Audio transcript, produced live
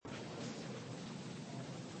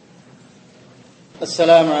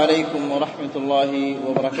السلام عليكم ورحمة الله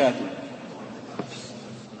وبركاته.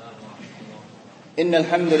 إن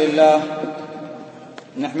الحمد لله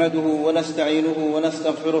نحمده ونستعينه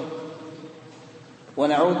ونستغفره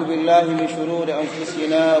ونعوذ بالله من شرور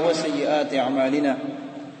أنفسنا وسيئات أعمالنا.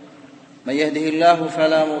 من يهده الله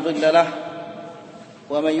فلا مضل له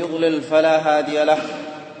ومن يضلل فلا هادي له.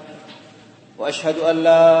 وأشهد أن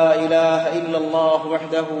لا إله إلا الله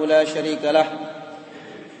وحده لا شريك له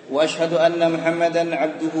وأشهد أن محمدا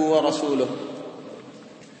عبده ورسوله.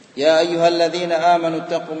 يا أيها الذين آمنوا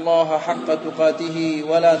اتقوا الله حق تقاته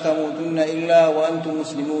ولا تموتن إلا وأنتم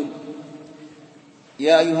مسلمون.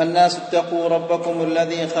 يا أيها الناس اتقوا ربكم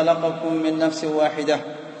الذي خلقكم من نفس واحدة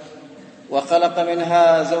وخلق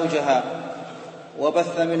منها زوجها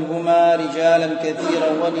وبث منهما رجالا كثيرا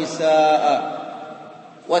ونساء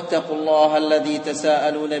واتقوا الله الذي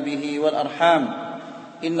تساءلون به والأرحام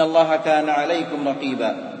إن الله كان عليكم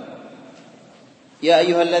رقيبا. يا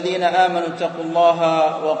أيها الذين آمنوا اتقوا الله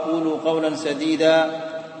وقولوا قولا سديدا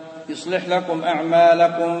يصلح لكم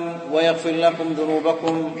أعمالكم ويغفر لكم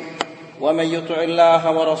ذنوبكم ومن يطع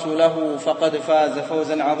الله ورسوله فقد فاز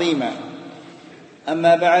فوزا عظيما.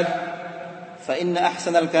 أما بعد فإن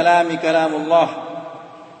أحسن الكلام كلام الله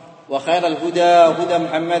وخير الهدى هدى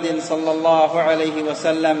محمد صلى الله عليه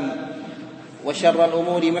وسلم وشر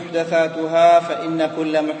الأمور محدثاتها فإن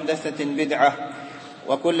كل محدثة بدعة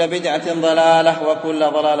وكل بدعة ضلالة وكل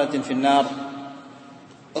ضلالة في النار.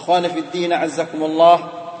 إخواني في الدين أعزكم الله.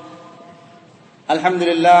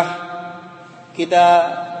 Alhamdulillah, kita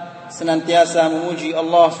senantiasa memuji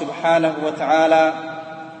Allah Subhanahu wa taala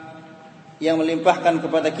yang melimpahkan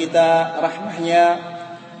kepada kita rahmahnya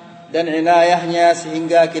dan inayahnya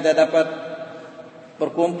sehingga kita dapat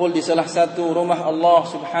berkumpul di salah satu rumah Allah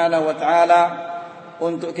Subhanahu wa taala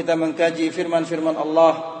untuk kita mengkaji firman-firman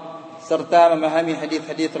Allah serta memahami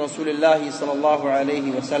hadis-hadis Rasulullah sallallahu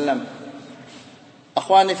alaihi wasallam.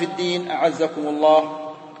 Akhwani fid din, a'azzakumullah.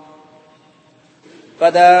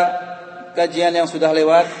 Pada kajian yang sudah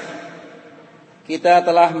lewat kita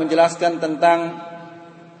telah menjelaskan tentang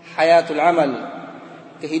hayatul amal,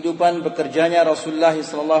 kehidupan bekerjanya Rasulullah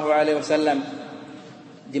sallallahu alaihi wasallam,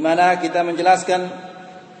 di mana kita menjelaskan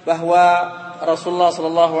bahwa Rasulullah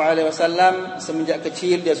sallallahu alaihi wasallam semenjak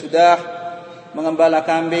kecil dia sudah mengembala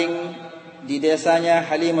kambing di desanya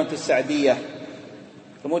Halimatus Sa'diyah.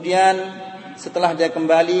 Kemudian setelah dia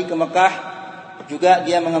kembali ke Mekah juga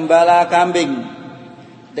dia mengembala kambing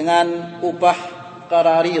dengan upah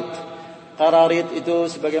qararit. Qararit itu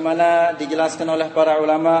sebagaimana dijelaskan oleh para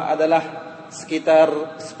ulama adalah sekitar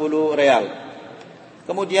 10 real.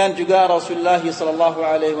 Kemudian juga Rasulullah sallallahu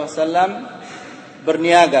alaihi wasallam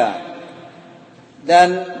berniaga,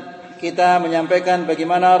 dan kita menyampaikan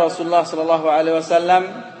bagaimana Rasulullah sallallahu alaihi wasallam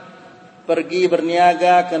pergi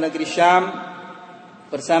berniaga ke negeri Syam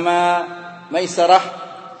bersama Maisarah.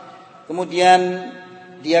 Kemudian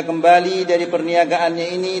dia kembali dari perniagaannya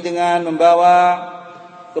ini dengan membawa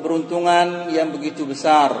keberuntungan yang begitu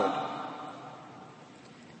besar.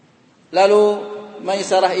 Lalu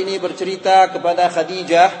Maisarah ini bercerita kepada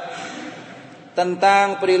Khadijah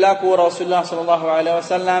tentang perilaku Rasulullah sallallahu alaihi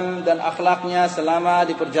wasallam dan akhlaknya selama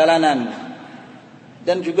di perjalanan.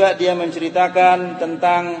 Dan juga dia menceritakan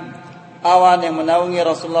tentang awan yang menaungi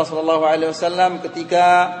Rasulullah sallallahu alaihi wasallam ketika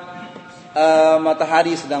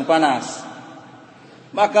matahari sedang panas.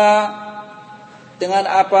 Maka dengan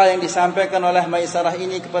apa yang disampaikan oleh Maisarah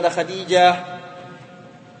ini kepada Khadijah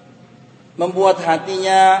membuat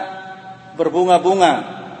hatinya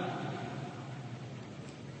berbunga-bunga.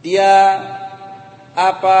 Dia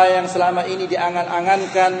apa yang selama ini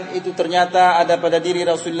diangan-angankan itu ternyata ada pada diri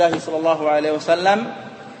Rasulullah sallallahu alaihi wasallam.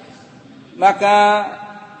 Maka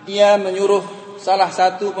dia menyuruh salah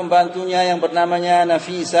satu pembantunya yang bernamanya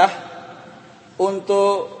Nafisah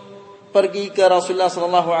untuk pergi ke Rasulullah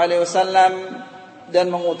sallallahu alaihi wasallam dan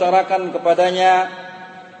mengutarakan kepadanya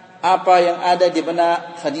apa yang ada di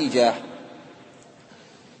benak Khadijah.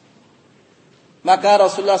 Maka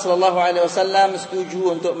Rasulullah sallallahu alaihi wasallam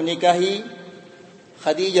setuju untuk menikahi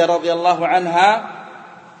Khadijah radhiyallahu anha,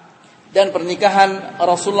 dan pernikahan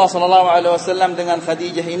Rasulullah sallallahu alaihi wasallam dengan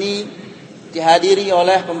Khadijah ini dihadiri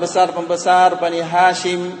oleh pembesar-pembesar Bani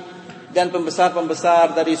Hashim dan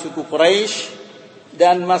pembesar-pembesar dari suku Quraisy,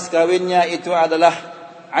 dan mas kawinnya itu adalah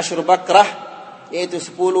Ashur Bakrah, yaitu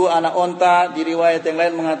 10 anak onta, di riwayat yang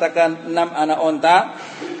lain mengatakan 6 anak onta.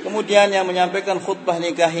 Kemudian yang menyampaikan khutbah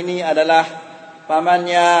nikah ini adalah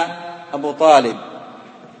pamannya Abu Talib.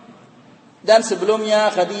 Dan sebelumnya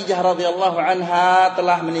Khadijah radhiyallahu anha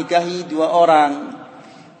telah menikahi 2 orang.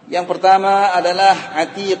 Yang pertama adalah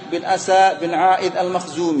Atiq bin Asa bin Aid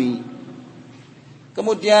al-Makhzumi.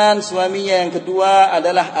 Kemudian suaminya yang kedua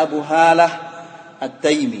adalah Abu Halah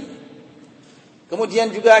At-Taimi.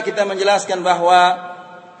 Kemudian juga kita menjelaskan bahwa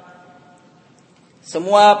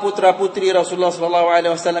semua putra-putri Rasulullah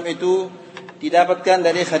SAW itu didapatkan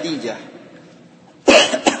dari Khadijah.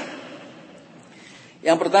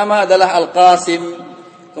 Yang pertama adalah Al-Qasim,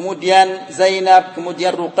 kemudian Zainab,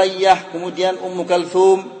 kemudian Ruqayyah, kemudian Ummu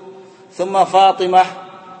Kalthum, thumma Fatimah,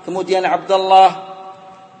 kemudian Abdullah.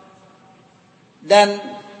 Dan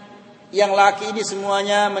yang laki ini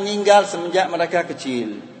semuanya meninggal semenjak mereka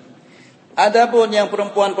kecil. Adapun yang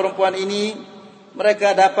perempuan-perempuan ini,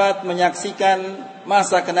 mereka dapat menyaksikan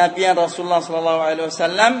masa kenabian Rasulullah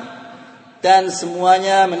SAW dan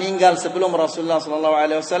semuanya meninggal sebelum Rasulullah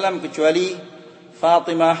SAW kecuali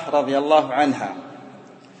Fatimah radhiyallahu anha.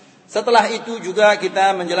 Setelah itu juga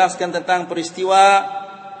kita menjelaskan tentang peristiwa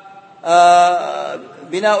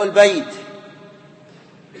Bina'ul Bait,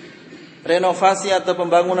 renovasi atau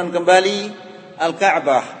pembangunan kembali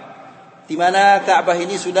Al-Ka'bah, di mana Ka'bah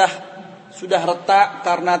ini sudah retak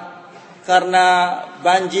karena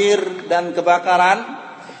banjir dan kebakaran.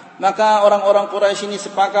 Maka orang-orang Quraisy ini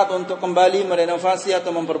sepakat untuk kembali merenovasi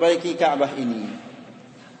atau memperbaiki Ka'bah ini.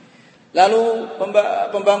 Lalu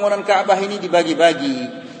pembangunan Ka'bah ini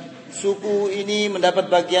dibagi-bagi. Suku ini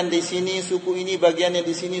mendapat bagian di sini, suku ini bagiannya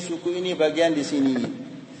di sini, suku ini bagian di sini.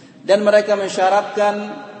 Dan mereka mensyaratkan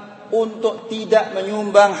untuk tidak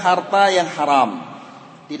menyumbang harta yang haram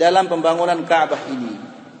di dalam pembangunan Ka'bah ini.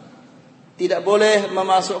 Tidak boleh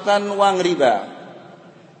memasukkan uang riba.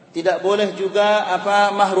 Tidak boleh juga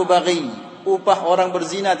mahru baghi, upah orang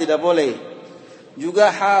berzina tidak boleh.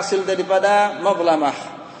 Juga hasil daripada mazlamah,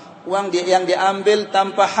 uang yang diambil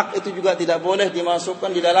tanpa hak itu juga tidak boleh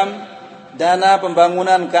dimasukkan di dalam dana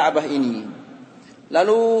pembangunan Ka'bah ini.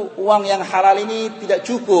 Lalu uang yang halal ini tidak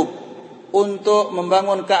cukup untuk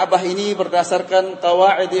membangun Ka'bah ini berdasarkan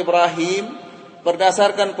qawaid Ibrahim,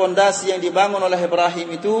 berdasarkan pondasi yang dibangun oleh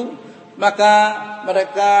Ibrahim itu. Maka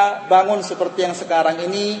mereka bangun seperti yang sekarang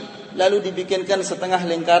ini, lalu dibikinkan setengah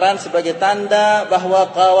lingkaran sebagai tanda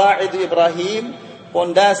bahwa qawaid Ibrahim,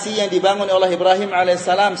 pondasi yang dibangun oleh Ibrahim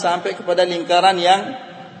alaihissalam sampai kepada lingkaran yang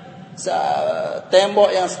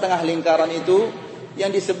tembok yang setengah lingkaran itu,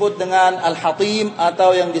 yang disebut dengan Al-Hatim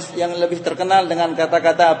atau yang lebih terkenal dengan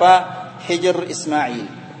kata-kata Hijr Ismail.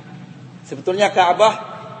 Sebetulnya Ka'bah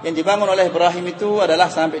yang dibangun oleh Ibrahim itu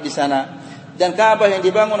adalah sampai di sana. Dan Ka'bah yang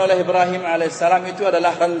dibangun oleh Ibrahim alaihissalam itu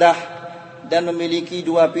adalah rendah dan memiliki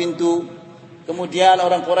 2 pintu. Kemudian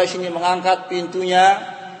orang Quraisy ini mengangkat pintunya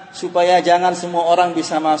supaya jangan semua orang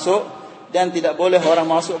bisa masuk, dan tidak boleh orang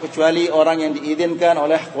masuk kecuali orang yang diizinkan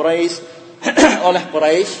oleh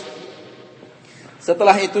Quraisy.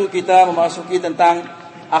 Setelah itu kita memasuki tentang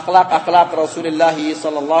akhlak-akhlak Rasulullah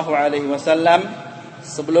sallallahu alaihi wasallam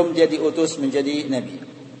sebelum dia diutus menjadi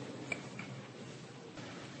nabi.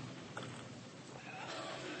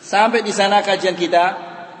 Sampai di sana kajian kita.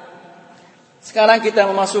 Sekarang kita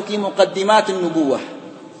memasuki muqaddimatun nubuwah,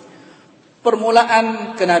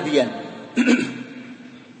 permulaan kenabian.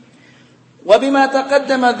 Wa bima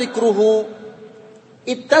taqaddama dzikruhu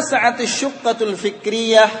ittasa'at asy-syuqqatul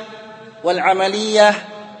fikriyah wal 'amaliyah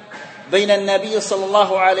baina Nabi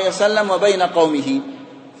sallallahu alaihi wasallam wa baina qaumihi.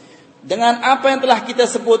 Dengan apa yang telah kita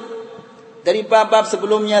sebut dari bab-bab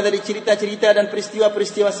sebelumnya, dari cerita-cerita dan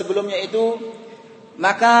peristiwa-peristiwa sebelumnya itu,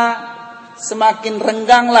 maka semakin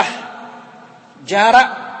rengganglah jarak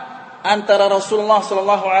antara Rasulullah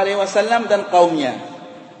sallallahu alaihi wasallam dan kaumnya,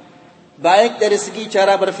 baik dari segi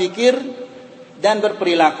cara berfikir dan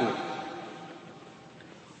berperilaku.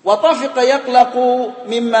 Wa tafiqa yaqlaqu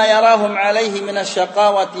mimma yarahum alaihi min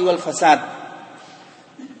asy-syaqawati wal fasad.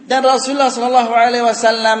 Dan Rasulullah sallallahu alaihi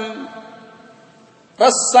wasallam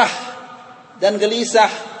resah dan gelisah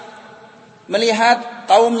melihat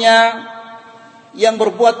kaumnya yang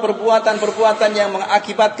berbuat perbuatan-perbuatan yang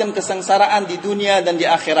mengakibatkan kesengsaraan di dunia dan di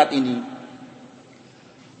akhirat ini.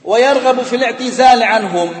 Wa yarghabu fil i'tizal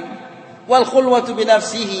anhum wal khulwatu bi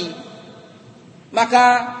nafsihi. Maka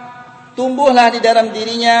tumbuhlah di dalam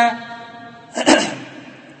dirinya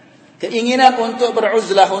keinginan untuk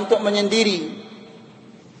beruzlah, untuk menyendiri.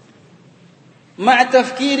 Ma'a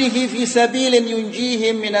tafkirihi fi sabilin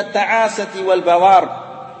yunjihim min at-ta'asati wal bawar.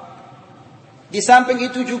 Di samping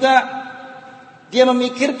itu juga dia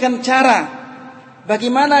memikirkan cara,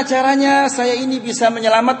 bagaimana caranya saya ini bisa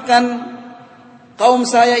menyelamatkan kaum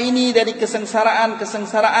saya ini dari kesengsaraan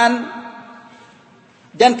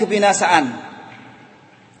dan kebinasaan.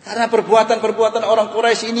 Karena perbuatan-perbuatan orang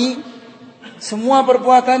Quraisy ini, semua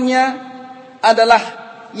perbuatannya adalah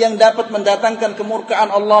yang dapat mendatangkan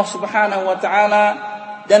kemurkaan Allah Subhanahu wa taala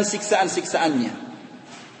dan siksaan-siksaannya.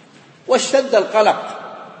 wasyaddal qalaq.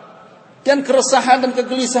 Dan keresahan dan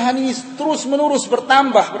kegelisahan ini terus menerus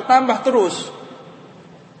bertambah terus.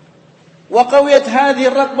 Wa qawiyat hadhihi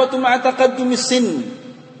ar-raqbatu ma'a taqaddumi sin.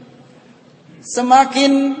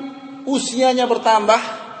 Semakin usianya bertambah,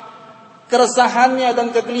 keresahannya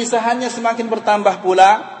dan kegelisahannya semakin bertambah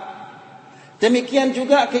pula. Demikian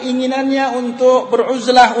juga keinginannya untuk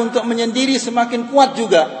beruzlah, untuk menyendiri semakin kuat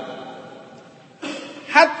juga.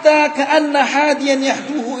 Hatta ka'anna hadiyan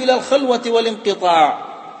yahduhu ila al-khalwati wal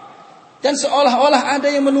inqita'. Dan seolah-olah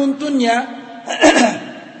ada yang menuntunnya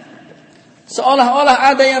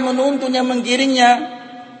seolah-olah ada yang menuntun, yang menggiringnya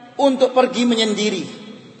untuk pergi menyendiri.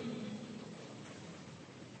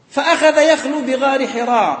 Fa akhadha yakhlu bi ghari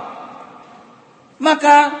Hira.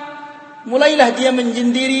 Maka mulailah dia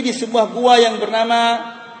menyendiri di sebuah gua yang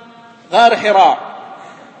bernama Ghar Hira.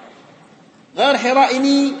 Ghar Hira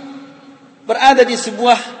ini berada di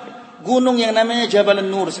sebuah gunung yang namanya Jabal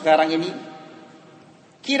Nur sekarang ini.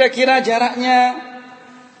 Kira-kira jaraknya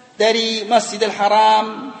dari Masjidil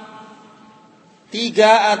Haram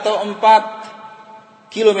 3 atau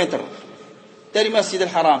 4 kilometer dari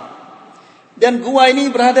Masjidil Haram. Dan gua ini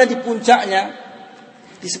berada di puncaknya,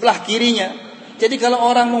 di sebelah kirinya. Jadi kalau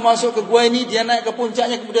orang mau masuk ke gua ini, dia naik ke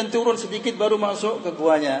puncaknya kemudian turun sedikit baru masuk ke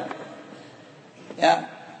guanya.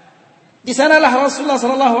 Ya. Di sanalah Rasulullah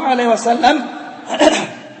sallallahu alaihi wasallam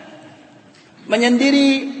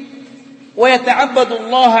menyendiri wa yata'abbadu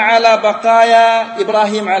Allah ala baqaya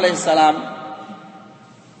Ibrahim alaihissalam.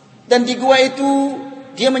 Dan di gua itu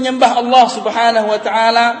dia menyembah Allah Subhanahu wa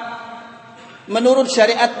taala menurut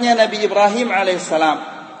syariatnya Nabi Ibrahim alaihissalam.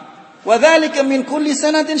 Wa dzalika min kulli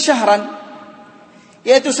sanatin syahran.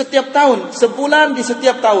 Yaitu setiap tahun, sebulan di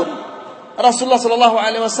setiap tahun. Rasulullah sallallahu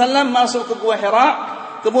alaihi wasallam masuk ke gua Hira,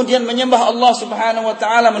 kemudian menyembah Allah Subhanahu wa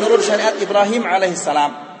taala menurut syariat Ibrahim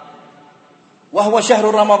alaihissalam. Wa huwa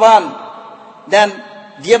syahrul Ramadan. Dan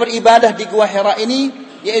dia beribadah di gua Hira ini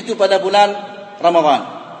yaitu pada bulan Ramadan.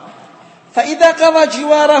 Fa idza qada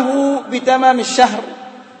jiwarahu bi tamam asy-syahr.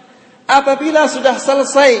 Apabila sudah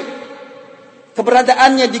selesai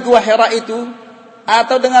keberadaannya di gua Hira itu,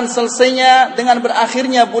 atau dengan selesainya, dengan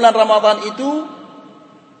berakhirnya bulan Ramadan itu,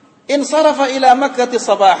 insarafa ila Makkah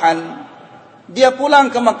sabahan. Dia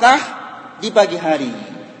pulang ke Mekah di pagi hari.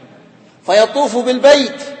 Fayatufu bil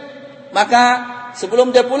bait. Maka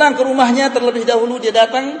sebelum dia pulang ke rumahnya, terlebih dahulu dia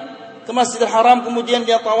datang ke Masjidil Haram, kemudian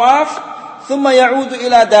dia tawaf, thumma ya'udu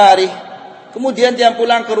ila darih. Kemudian dia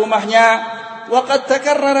pulang ke rumahnya. Wa qad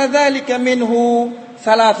takarrara dzalika minhu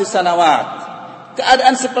 3 sanawat.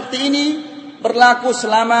 Keadaan seperti ini berlaku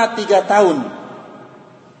selama 3 tahun.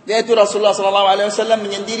 Yaitu Rasulullah sallallahu alaihi wasallam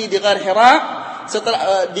menyendiri di Ghar Hira,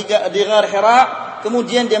 setelah di Ghar Hira,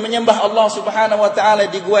 kemudian dia menyembah Allah Subhanahu wa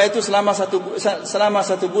taala di gua itu selama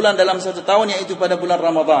satu bulan dalam 1 tahun, yaitu pada bulan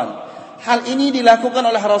Ramadan. Hal ini dilakukan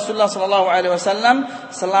oleh Rasulullah sallallahu alaihi wasallam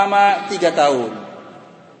selama 3 tahun.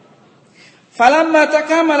 Falamma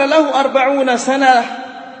takamala lahu 40 sanah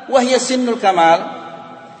wa hiya sinnul kamal.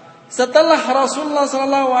 Setelah Rasulullah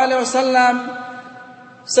sallallahu alaihi wasallam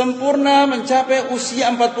sempurna mencapai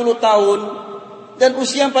usia 40 tahun, dan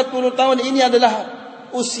usia 40 tahun ini adalah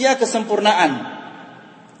usia kesempurnaan.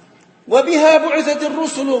 Wa biha bu'itsatir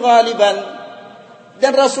rusulu ghaliban.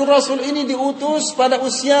 Dan rasul-rasul ini diutus pada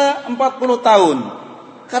usia 40 tahun.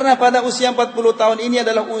 Karena pada usia 40 tahun ini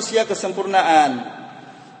adalah usia kesempurnaan.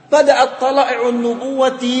 Bada'at tala'i'un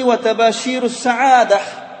nubuwati wa tabashirus sa'adah.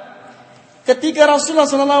 Ketika Rasulullah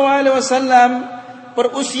sallallahu alaihi wasallam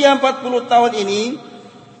berusia 40 tahun ini,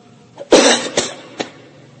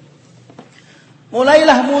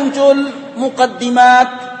 mulailah muncul muqaddimat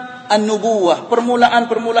an-nubuwah,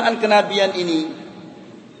 permulaan kenabian ini.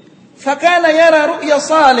 Fakana yara ru'ya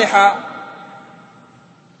salihah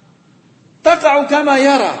taqa'u kama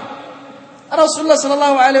yara. Rasulullah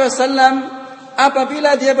sallallahu alaihi wasallam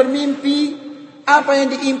apabila dia bermimpi, apa yang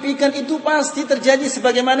diimpikan itu pasti terjadi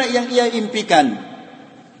sebagaimana yang ia impikan.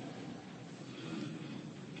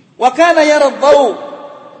 Wa kana yara ad-daw.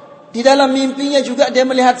 Di dalam mimpinya juga dia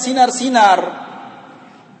melihat sinar-sinar.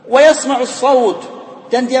 Wa yasma'u as-saut.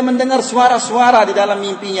 Dan dia mendengar suara-suara di dalam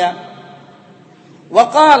mimpinya. Wa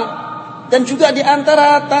qala, dan juga di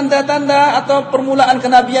antara tanda-tanda atau permulaan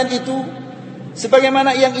kenabian itu,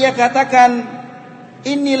 sebagaimana yang ia katakan,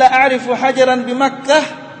 inni la a'rifu hajaran bi Makkah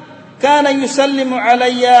kana yusallimu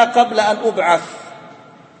alayya qabla an ub'ath.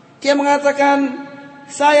 Dia mengatakan,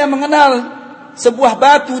 saya mengenal sebuah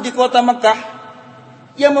batu di kota Mekah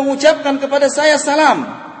yang mengucapkan kepada saya salam.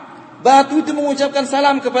 Batu itu mengucapkan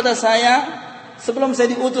salam kepada saya sebelum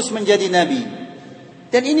saya diutus menjadi nabi.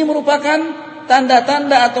 Dan ini merupakan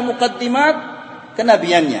tanda-tanda atau muqaddimat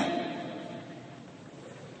kenabiannya.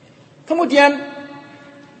 Kemudian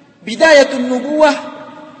bidayatun nubuwah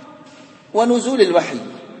wa nuzulil wahyi.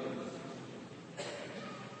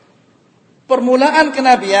 Permulaan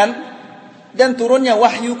kenabian dan turunnya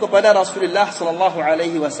wahyu kepada Rasulullah sallallahu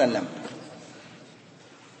alaihi wasallam.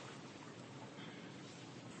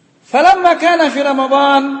 Falamma kana fi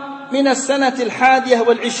Ramadan min as-sanati al-hadiyah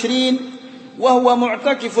wal 20 wa huwa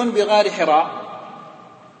mu'takifun bi ghar Hira.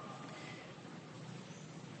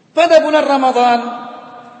 Pada bulan Ramadan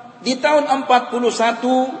di tahun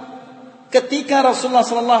 41 ketika Rasulullah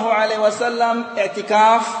sallallahu alaihi wasallam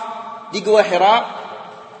i'tikaf di Gua Hira,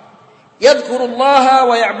 yadhkurullaha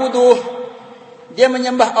wa ya'buduh, dia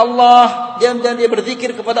menyembah Allah dan dia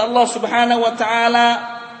berzikir kepada Allah Subhanahu wa taala.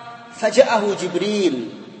 Faja'ahu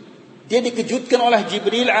Jibril, dia dikejutkan oleh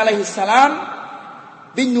Jibril alaihi salam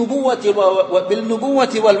bin nubuwati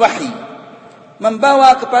wal wahyi,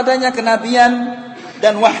 membawa kepadanya kenabian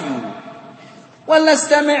dan wahyu.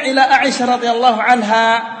 Walnastami' ila Aisyah radhiyallahu anha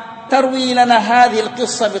tarwi lana hadhihi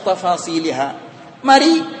al-qissah bi tafasiliha.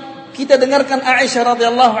 Mari kita dengarkan Aisyah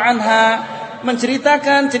radhiyallahu anha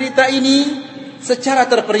menceritakan cerita ini secara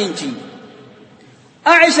terperinci.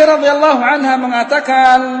 Aisyah radhiyallahu anha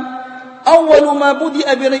mengatakan, awwalu ma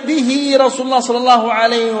budi'a bihi Rasulullah sallallahu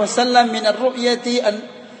alaihi wasallam min ar-ru'yati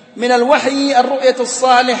min al-wahyi ar-ru'yatu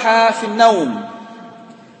as-salihah fi an-naum.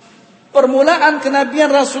 Permulaan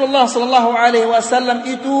kenabian Rasulullah sallallahu alaihi wasallam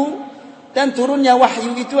itu dan turunnya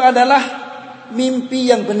wahyu itu adalah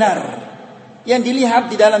mimpi yang benar yang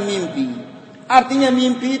dilihat di dalam mimpi. Artinya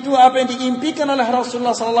mimpi itu apa yang diimpikan oleh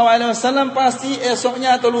Rasulullah sallallahu alaihi wasallam pasti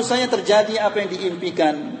esoknya atau lusanya terjadi apa yang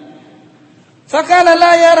diimpikan. Fakana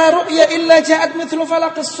la yara ru'ya illa ja'at mithlu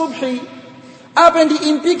falaqis subhi. Apa yang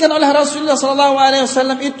diimpikan oleh Rasulullah sallallahu alaihi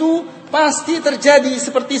wasallam itu pasti terjadi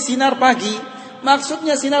seperti sinar pagi.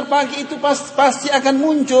 Maksudnya sinar pagi itu pasti akan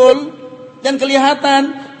muncul dan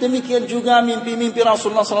kelihatan. Demikian juga mimpi-mimpi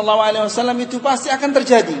Rasulullah sallallahu alaihi wasallam itu pasti akan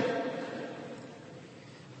terjadi.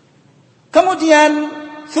 Kemudian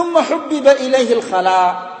thumma hubbiba ilaihi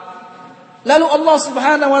al-khala. Lalu Allah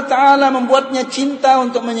Subhanahu wa taala membuatnya cinta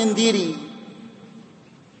untuk menyendiri.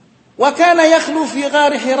 Wa kana yakhlu fi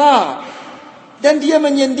ghar Hira, dan dia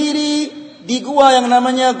menyendiri di gua yang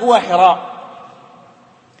namanya Gua Hira.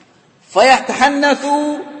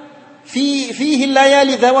 Fayahtahannathu fihi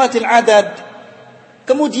al-layali dhawati al-adad.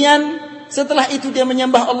 Kemudian setelah itu dia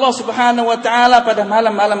menyembah Allah Subhanahu wa taala pada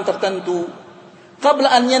malam-malam tertentu.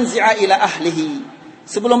 Qabla an yanzi'a ila ahlihi,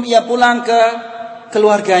 sebelum ia pulang ke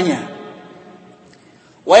keluarganya.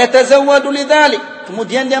 Wa yatazawwadu lidzalik,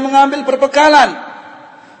 kemudian dia mengambil perbekalan.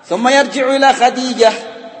 Thumma yarji'u ila Khadijah,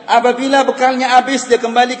 apabila bekalnya habis dia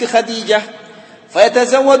kembali ke Khadijah. Fa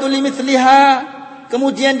yatazawwadu limithliha,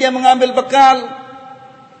 kemudian dia mengambil bekal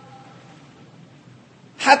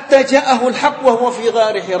hatta ja'ahu al-haq wa huwa fi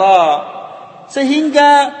ghar Hira, sehingga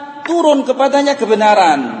turun kepadanya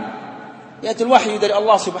kebenaran, yaitu wahyu dari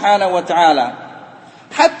Allah Subhanahu wa taala.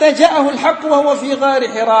 Hatta ja'ahu al-haq wa huwa fi ghar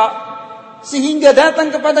Hira, sehingga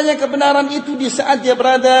datang kepadanya kebenaran itu di saat dia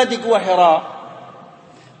berada di Gua Hira.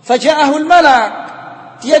 Faja'ahu al-malak,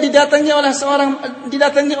 dia didatangi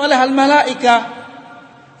oleh al-malaikah.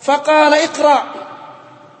 Faqala iqra,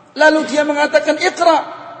 lalu dia mengatakan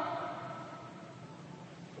iqra.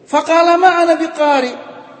 Faqala ma ana biqari,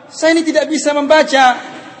 saya ini tidak bisa membaca.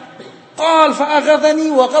 Qal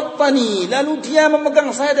fa'aghadhani wa ghattani, lalu dia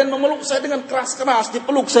memegang saya dan memeluk saya dengan keras-keras,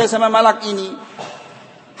 dipeluk saya sama malak ini.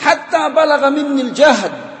 Hatta balagha minni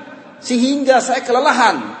al-jahd, sehingga saya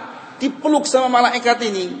kelelahan dipeluk sama malaikat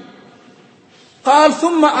ini. Qal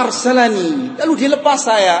thumma arsalani, lalu dilepas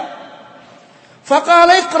saya.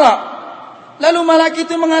 Faqala iqra, lalu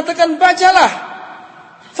malaikat itu mengatakan bacalah.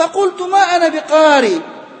 Faqultu ma ana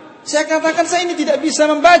biqari, saya katakan saya ini tidak bisa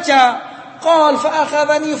membaca. Qal fa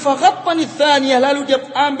akhadhani fa ghattani tsaniyah, lalu dia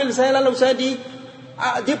ambil saya lalu saya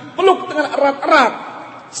dipeluk dengan erat-erat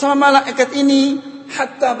sama malaikat ini.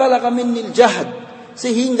 Hatta balagha minni al-jahd,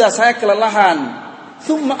 sehingga saya kelelahan.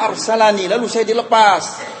 Thumma arsalani, lalu saya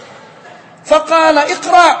dilepas. Faqala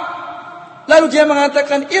iqra, lalu dia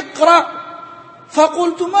mengatakan iqra.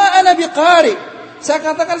 Faqultu ma ana biqari, saya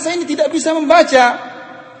katakan saya ini tidak bisa membaca.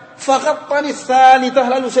 Faqattani tsalitsah,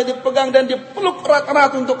 lalu saya dipegang dan dipeluk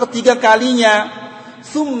erat-erat untuk ketiga kalinya.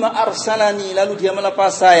 Thumma arsalani, lalu dia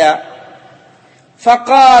melepas saya.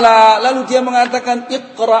 Faqala, lalu dia mengatakan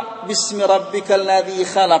iqra bismi rabbikal ladzi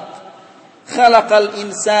khalaq, khalaqal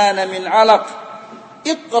insana min 'alaq,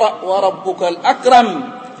 iqra wa rabbukal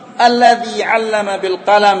akram, alladzi 'allama bil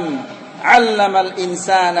qalam, 'allamal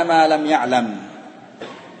insana ma lam ya'lam.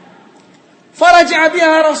 Faraja'a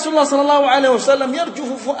biha Rasulullah sallallahu alaihi wasallam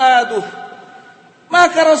yarjufu fuaduh.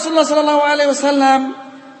 Maka Rasulullah sallallahu alaihi wasallam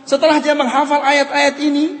setelah dia menghafal ayat-ayat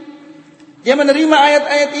ini, dia menerima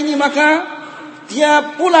ayat-ayat ini, maka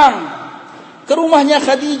dia pulang ke rumahnya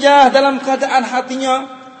Khadijah dalam keadaan hatinya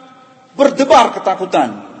berdebar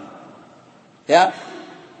ketakutan. Ya.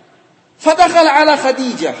 Fadakhala ala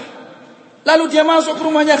Khadijah. Lalu dia masuk ke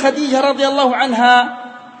rumahnya Khadijah radhiyallahu anha,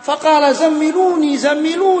 faqala zammiluni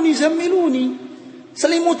zammiluni zammiluni.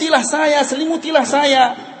 Selimutilah saya, selimutilah saya.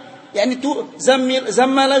 Yani tu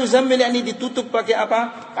zammala yuzammil, yani ditutup pakai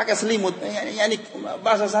apa? Pakai selimut. Yani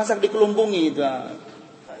bahasa Sasak dikelumpungi itu.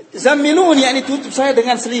 Zammiluni, yani tutup saya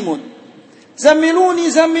dengan selimut. Zammiluni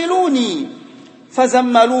zammiluni.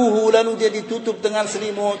 Fazammaluhu, lalu dia ditutup dengan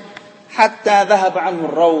selimut hatta dhahaba anhu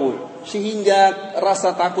ar-raw, sehingga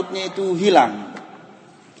rasa takutnya itu hilang.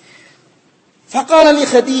 Faqala li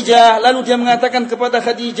Khadijah, lalu dia mengatakan kepada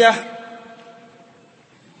Khadijah,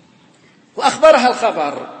 wa akhbaraha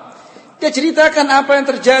al-khabar. Dia ceritakan apa yang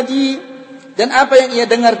terjadi dan apa yang ia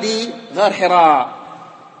dengar di Ghar Hira.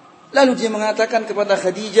 Lalu dia mengatakan kepada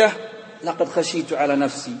Khadijah, laqad khashitu ala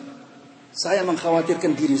nafsi. Saya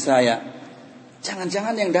mengkhawatirkan diri saya.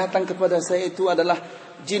 Jangan-jangan yang datang kepada saya itu adalah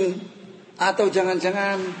jin, atau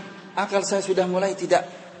jangan-jangan akal saya sudah mulai tidak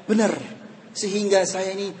benar, sehingga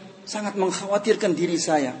saya ini sangat mengkhawatirkan diri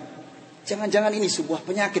saya. Jangan-jangan ini sebuah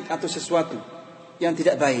penyakit atau sesuatu yang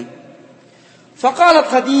tidak baik. Faqalat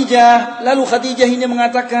Khadijah, lalu Khadijah ini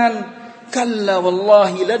mengatakan, kalla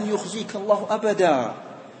wallahi lan yukhzika Allah abada.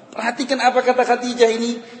 Perhatikan apa kata Khadijah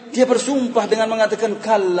ini. Dia bersumpah dengan mengatakan,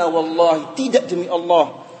 kalla wallahi, tidak demi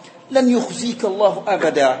Allah, lan yukhzika Allah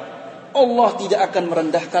abada. Allah tidak akan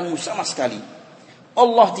merendahkanmu sama sekali.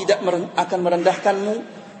 Allah tidak akan merendahkanmu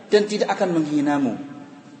dan tidak akan menghinamu.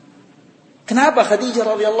 Kenapa Khadijah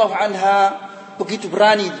radhiyallahu anha begitu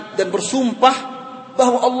berani dan bersumpah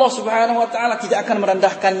bahwa Allah Subhanahu wa taala tidak akan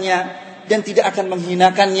merendahkannya dan tidak akan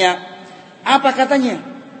menghinakannya? Apa katanya?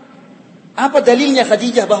 Apa dalilnya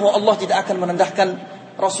Khadijah bahwa Allah tidak akan merendahkan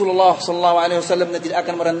Rasulullah sallallahu alaihi wasallam dan tidak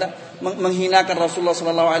akan menghinakan Rasulullah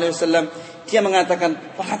sallallahu alaihi wasallam? Dia mengatakan,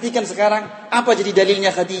 perhatikan sekarang apa jadi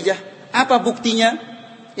dalilnya Khadijah? Apa buktinya?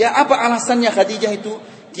 Ya, apa alasannya Khadijah itu?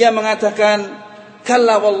 Dia mengatakan,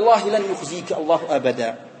 kalla wallahi lan yukhzika Allah abada.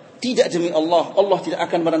 Tidak demi Allah, Allah tidak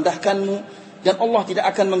akan merendahkanmu dan Allah tidak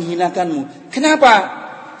akan menghinakanmu. Kenapa?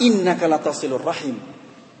 Innaka latasilur rahim.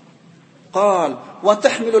 Qal wa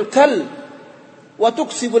tahmilul kal wa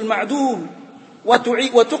tuksibul ma'dum wa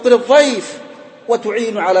tuqri dhaif wa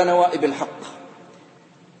tu'inu ala nawaibil haqq.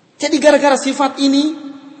 Jadi gara-gara sifat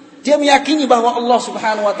ini dia meyakini bahwa Allah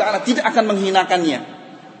Subhanahu wa taala tidak akan menghinakannya.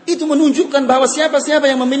 Itu menunjukkan bahwa siapa-siapa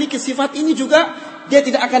yang memiliki sifat ini juga dia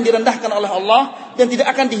tidak akan direndahkan oleh Allah dan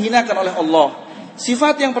tidak akan dihinakan oleh Allah.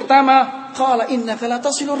 Sifat yang pertama, qala innaka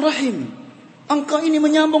latasilur rahim. Engkau ini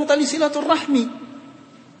menyambung tali silaturahmi.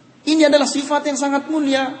 Ini adalah sifat yang sangat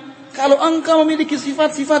mulia. Kalau engkau memiliki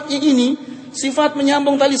sifat-sifat ini, sifat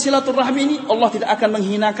menyambung tali silaturahmi ini, Allah tidak akan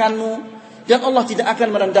menghinakanmu dan Allah tidak akan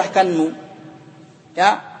merendahkanmu.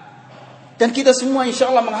 Ya. Dan kita semua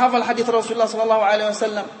insyaallah menghafal hadis Rasulullah sallallahu alaihi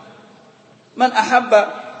wasallam. Man ahabba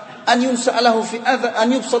an yunsa'alahu fi an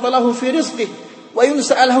yubsata lahu fi rizqihi wa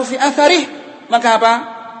yunsa'alahu fi atharihi, maka apa?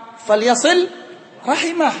 Falyasil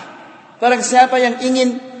rahimah. Barang siapa yang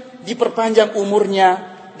ingin diperpanjang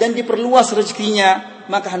umurnya dan diperluas rezekinya,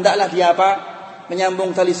 maka hendaklah dia apa?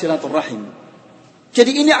 Menyambung tali silaturahim.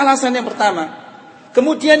 Jadi ini alasan yang pertama.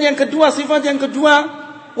 Kemudian yang kedua, sifat yang kedua,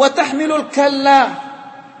 wa tahmilul kalla,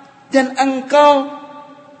 dan engkau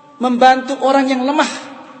membantu orang yang lemah,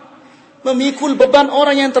 memikul beban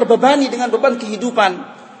orang yang terbebani dengan beban kehidupan.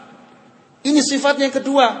 Ini sifat yang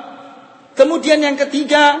kedua. Kemudian yang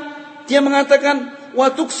ketiga, dia mengatakan wa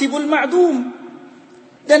tuksibul ma'dum,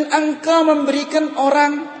 dan engkau memberikan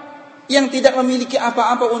orang yang tidak memiliki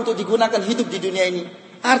apa-apa untuk digunakan hidup di dunia ini.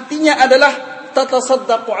 Artinya adalah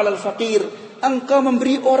tatasaddaqu 'alal faqir, engkau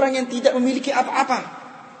memberi orang yang tidak memiliki apa-apa.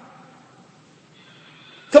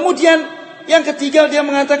 Kemudian yang ketiga dia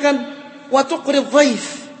mengatakan wa tuqri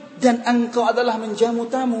dhaif, dan engkau adalah menjamu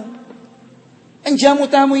tamu. Menjamu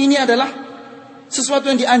tamu ini adalah sesuatu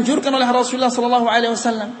yang dianjurkan oleh Rasulullah sallallahu alaihi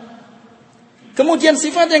wasallam. Kemudian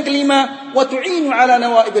sifat yang kelima, wa tu'inu ala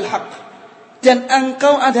nawaibil haqq, dan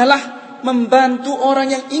engkau adalah membantu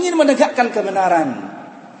orang yang ingin menegakkan kebenaran.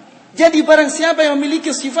 Jadi barang siapa yang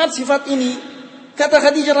memiliki sifat-sifat ini, kata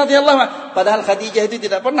Khadijah radhiyallahu anha, padahal Khadijah itu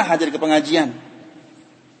tidak pernah hadir ke pengajian,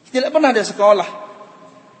 tidak pernah dia sekolah.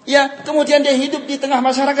 Ya, kemudian dia hidup di tengah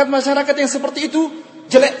masyarakat yang seperti itu,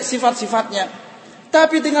 jelek sifat-sifatnya.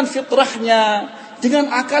 Tapi dengan fitrahnya, dengan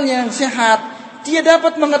akalnya yang sehat, dia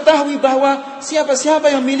dapat mengetahui bahwa siapa-siapa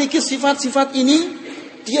yang memiliki sifat-sifat ini,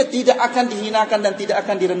 dia tidak akan dihinakan dan tidak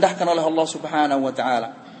akan direndahkan oleh Allah Subhanahu wa taala.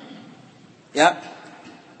 Ya.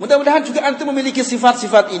 Mudah-mudahan juga antum memiliki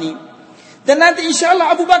sifat-sifat ini. Dan nanti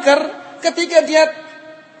insyaallah Abu Bakar ketika dia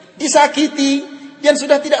disakiti dan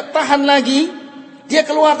sudah tidak tahan lagi, dia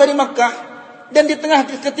keluar dari Makkah. Dan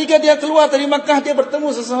ketika dia keluar dari Makkah, dia bertemu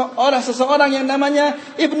seseorang yang namanya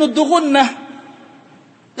Ibnu Dughunnah.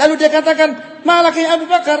 Lalu dia katakan, "Malaka ya Abu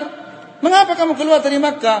Bakar? Mengapa kamu keluar dari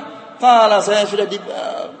Makkah?" Qala, "Saya sudah di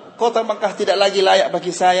kota Makkah tidak lagi layak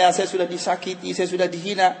bagi saya sudah disakiti, saya sudah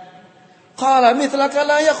dihina." Qala, "Mithlaka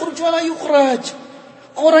la yakhruj wa la yukhraj."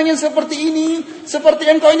 Orang yang seperti ini, seperti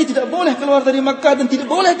engkau ini tidak boleh keluar dari Makkah dan tidak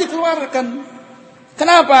boleh dikeluarkan.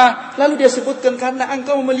 Kenapa? Lalu dia sebutkan karena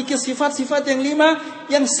engkau memiliki sifat-sifat yang 5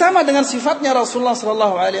 yang sama dengan sifatnya Rasulullah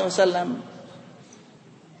sallallahu alaihi wasallam.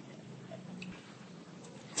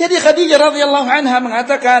 Jadi Khadijah radhiyallahu anha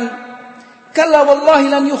mengatakan, "Kalla wallahi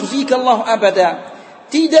lan yukhzika Allah abada."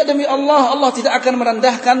 Tidak, demi Allah, Allah tidak akan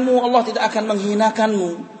merendahkanmu, Allah tidak akan menghinakanmu.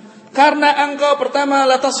 Karena engkau pertama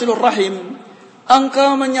la tasilur rahim,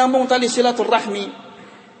 engkau menyambung tali silaturahmi.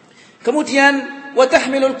 Kemudian wa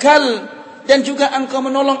tahmilul kal, dan juga engkau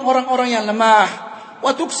menolong orang-orang yang lemah.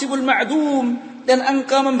 Wa tuksibul ma'dum, dan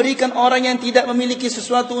engkau memberikan orang yang tidak memiliki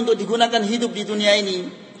sesuatu untuk digunakan hidup di dunia ini.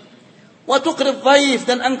 Wa tuqrid dhaif,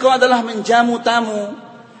 dan engkau adalah menjamu tamu.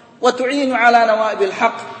 Wa tu'inu ala nawaibil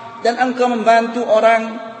haq, dan engkau membantu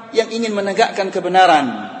orang yang ingin menegakkan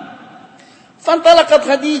kebenaran. Fantalaqat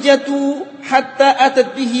Khadijatu hatta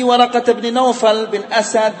atat bihi Waraqah bin Naufal bin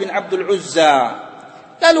Asad bin Abdul Uzza.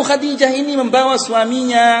 Lalu Khadijah ini membawa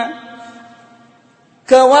suaminya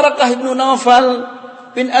ke Waraqah bin Naufal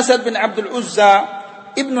bin Asad bin Abdul Uzza,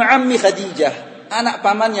 ibnu ammi Khadijah, anak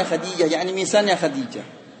pamannya Khadijah, yakni misalnya Khadijah.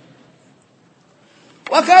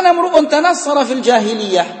 Wa kana mru'un tanassara fil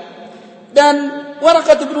jahiliyah, dan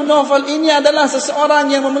Waraqah bin Naufal ini adalah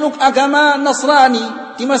seseorang yang memeluk agama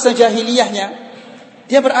Nasrani di masa jahiliyahnya.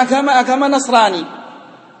 Dia beragama Nasrani.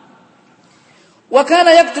 Wa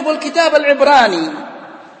kana yaktubul kitab al-Ibrani,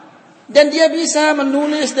 dan dia bisa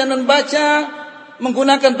menulis dan membaca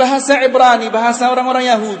menggunakan bahasa Ibrani, bahasa orang-orang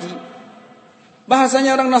Yahudi.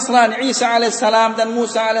 Bahasanya orang Nasrani. Isa alaihissalam dan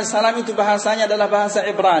Musa alaihissalam itu bahasanya adalah bahasa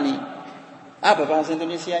Ibrani. Apa bahasa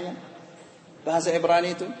Indonesianya? Bahasa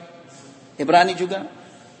Ibrani itu? Ibrani juga?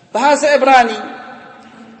 Bahasa Ibrani.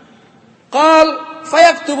 Qal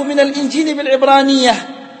fayaktubu min al-Injil bil-Ibraniyah.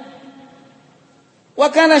 Wa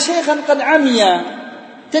kana syaikhan qad amiya.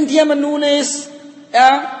 Dan dia menulis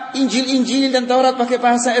Injil dan Taurat pakai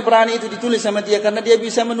bahasa Ibrani, itu ditulis sama dia karena dia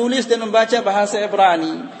bisa menulis dan membaca bahasa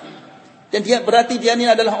Ibrani. Dan dia berarti dia ini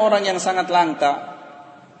adalah orang yang sangat langka.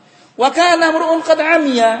 Wa kana mar'un qad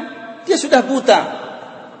amiya, dia sudah buta.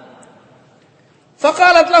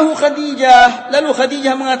 Faqalat lahu Khadijah, lalu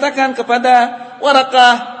Khadijah mengatakan kepada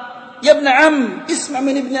Waraqah, "Ya ibn am, isma'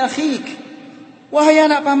 min ibn akhik." Wahai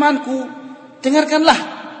anak pamanku, dengarkanlah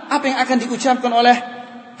apa yang akan diucapkan oleh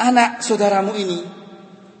anak saudaramu ini.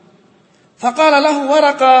 Faqala lahu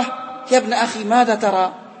Waraqah, "Ya ibn akhi, madza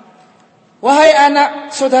tara?" Wahai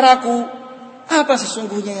anak saudaraku, apa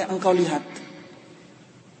sesungguhnya yang engkau lihat?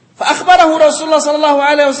 Fa akhbarahu Rasulullah sallallahu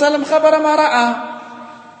alaihi wasallam khabara ma ra'a.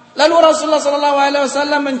 Lalu Rasulullah sallallahu alaihi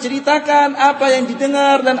wasallam menceritakan apa yang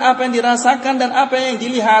didengar dan apa yang dirasakan dan apa yang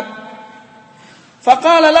dilihat.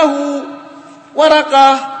 Faqala lahu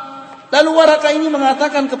Waraqah, lalu Waraqah ini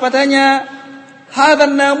mengatakan kepadanya,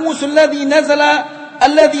 "Hadza an-namus alladhi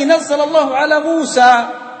nazzala Allah ala Musa."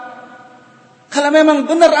 Kalau memang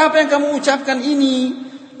benar apa yang kamu ucapkan ini,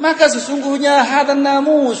 maka sesungguhnya hadzal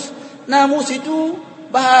namus. Namus itu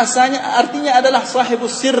bahasanya artinya adalah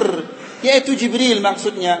sahibus sirr, yaitu Jibril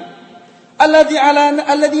maksudnya.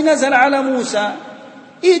 Alladzi nazala ala Musa.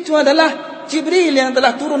 Itu adalah Jibril yang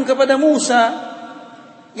telah turun kepada Musa.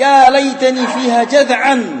 Ya laitani fiha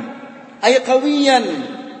jad'an ay qawiyan.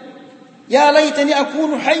 Ya laitani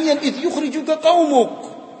akunu hayyan idh yukhrijuka qaumuk.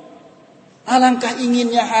 Alangkah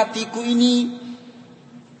inginnya hatiku ini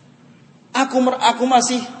aku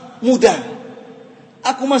masih muda.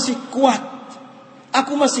 Aku masih kuat.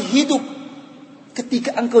 Aku masih hidup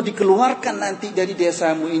ketika engkau dikeluarkan nanti dari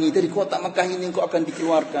desamu ini, dari kota Mekah ini engkau akan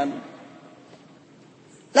dikeluarkan.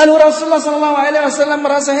 Lalu Rasulullah SAW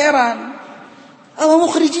merasa heran. Awa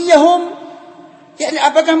mukhrijiyahum, yakni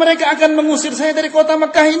apakah mereka akan mengusir saya dari kota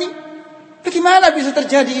Mekah ini? Bagaimana bisa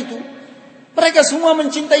terjadi itu? Mereka semua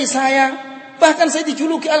mencintai saya, bahkan saya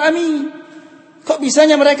dijuluki Al-Amin. Kok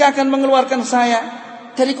bisanya mereka akan mengeluarkan saya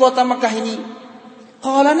dari kota Mekah ini?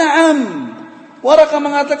 Qala na'am. Waraqah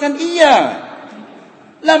mengatakan iya.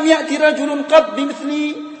 Lam ya'ti rajulun qad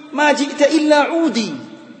bimithli ma ji'ta illa 'udi.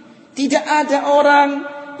 Tidak ada orang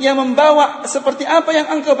yang membawa seperti apa yang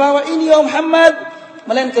engkau bawa ini ya Muhammad,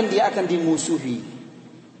 melainkan dia akan dimusuhi.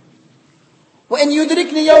 Wa in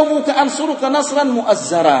yudrikni yaumuka ansuruka nasran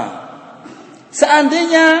mu'azzara.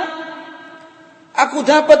 Seandainya aku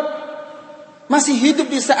dapat masih hidup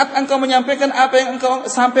di saat engkau menyampaikan apa yang engkau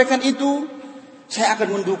sampaikan itu, saya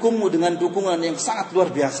akan mendukungmu dengan dukungan yang sangat luar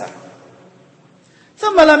biasa.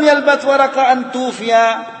 Thumma lam yalbath Waraqah an tufiya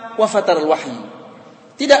wa fatar al-wahyi.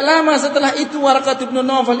 Tidak lama setelah itu Waraqah bin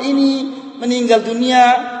Nawfal ini meninggal dunia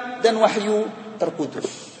dan wahyu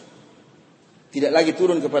terputus. Tidak lagi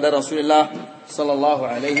turun kepada Rasulullah sallallahu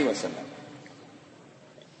alaihi wasallam.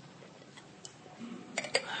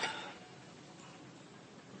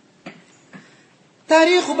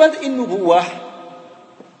 Tarikh bad'in nubuwah,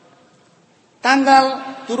 tanggal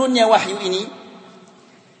turunnya wahyu ini,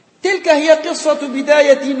 tilka hiya qissatu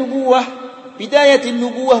bidayati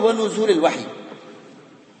nubuwah wa nuzulil wahyi.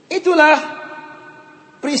 Itulah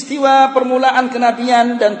peristiwa permulaan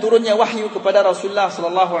kenabian dan turunnya wahyu kepada Rasulullah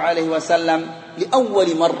sallallahu alaihi wasallam li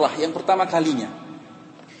awwali marrah, yang pertama kalinya.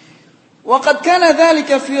 Wa qad kana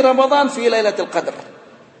dzalika fi Ramadan fi Lailatul Qadar.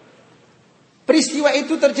 Peristiwa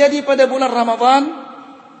itu terjadi pada bulan Ramadan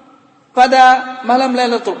pada malam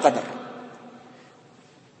Lailatul Qadar.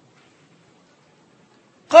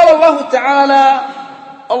 Qala Allah Ta'ala,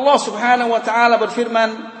 Allah Subhanahu wa Ta'ala berfirman,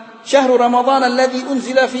 "Syahrul Ramadan alladzi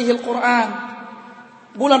unzila fihi al-Qur'an."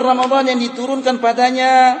 Bulan Ramadan yang diturunkan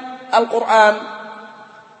padanya Al-Qur'an.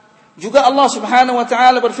 Juga Allah Subhanahu wa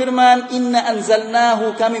Ta'ala berfirman, "Inna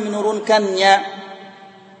anzalnahu, kami menurunkannya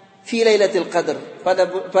fi Lailatul Qadar,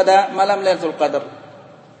 pada malam Lailatul Qadar.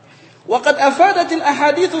 Wa qad afadat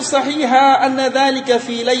al-ahadits as-sahihah anna dhalika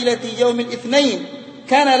fi lailati yawm al-itsnain,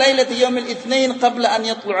 kana lailati yawm al-itsnain qabla an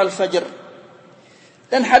yatlu'a al-fajr."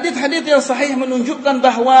 Dan hadis-hadis yang sahih menunjukkan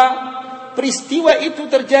bahwa peristiwa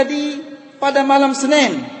itu terjadi pada malam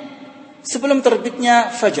Senin sebelum terbitnya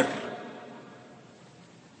fajar.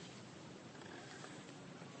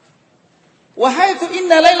 Wa haitsu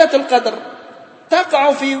inna Lailatul Qadar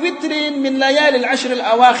taqa'u fi witrin min layali al-ashr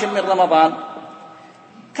al-awakhir min Ramadan.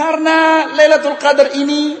 Karena Lailatul Qadar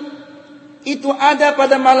ini itu ada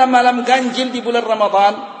pada malam-malam ganjil di bulan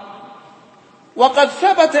Ramadan. Wa qad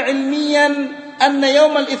thabata ilmiyan anna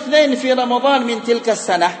yawm al-itsnain fi Ramadan min tilka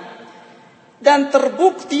as-sanah. Dan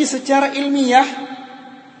terbukti secara ilmiah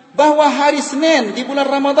bahwa hari Senin di bulan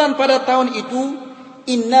Ramadan pada tahun itu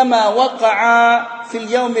innama waqa'a fil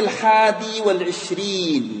yawmil hadi wal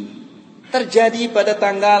 20, terjadi pada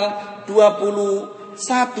tanggal 21.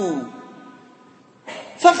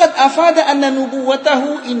 Faqad afada anna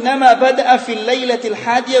nubuwatahu innama bada'a fil lailatil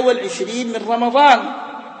hadiyah wal 20 min Ramadan.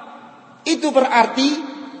 Itu berarti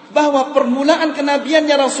bahwa permulaan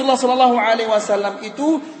kenabiannya Rasulullah sallallahu alaihi wasallam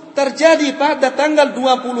itu terjadi pada tanggal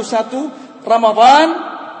 21 Ramadan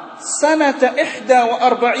sanata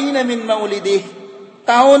 41 min maulidih,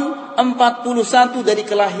 tahun 41 dari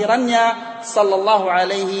kelahirannya sallallahu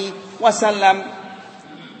alaihi wasallam.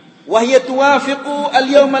 Wa hiya tuwafiqu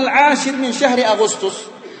al-yawm al-ashir min syahri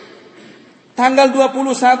Agustus. Tanggal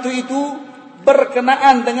 21 itu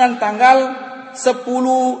berkenaan dengan tanggal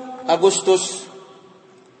 10 Agustus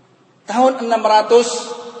tahun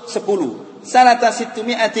 610, sanata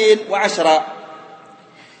 610.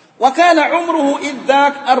 Wa kana umruhu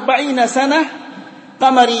idzak 40 sanah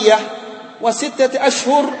qamariyah wa 6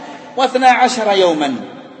 ashhur wa 12 yawman.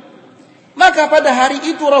 Maka pada hari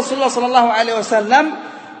itu Rasulullah sallallahu alaihi wasallam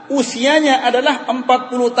usianya adalah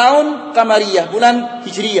 40 tahun qamariyah, bulan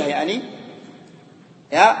hijriyah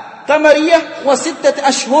qamariyah, wa 6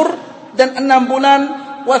 ashhur, dan 6 bulan,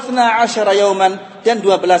 wa 12 yawman, dan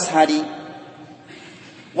 12 hari.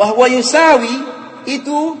 Wa huwa yusawi,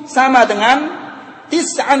 itu sama dengan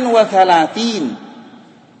 39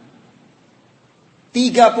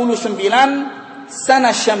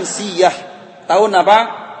 sana syamsiyah, tahun apa?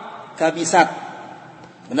 Kabisat.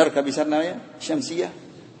 Benar kabisat namanya? Syamsiyah,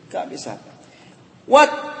 kabisat. Wa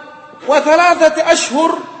 3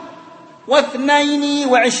 ashhur wa 22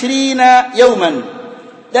 yawman,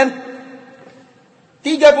 dan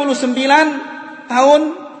 39 tahun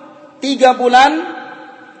 3 bulan,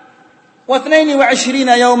 wa 22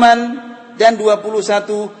 yawman, dan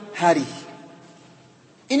 21 hari.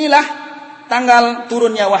 Inilah tanggal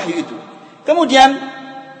turunnya wahyu itu. Kemudian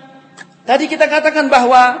tadi kita katakan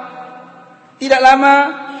bahwa tidak lama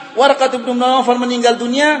Waraqah bin Nawfal meninggal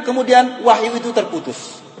dunia, kemudian wahyu itu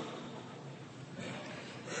terputus.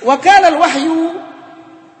 Wa kana al-wahyu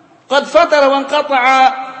qad fatara wa inqata'a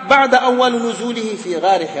ba'da awwal nuzulihi fi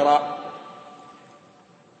ghar Hira.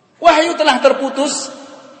 Wahyu telah terputus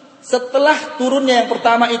setelah turunnya yang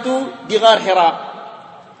pertama itu di Ghar Hira.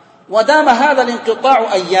 Wa dama hadha al-inqita'u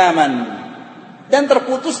ayyaman, dan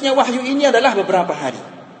terputusnya wahyu ini adalah beberapa hari.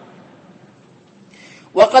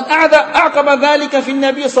 Wa qad a'qaba dzalika fi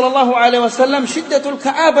Nabi sallallahu alaihi wasallam syiddatul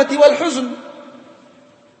ka'abati wal huzn.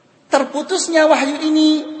 Terputusnya wahyu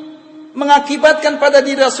ini mengakibatkan pada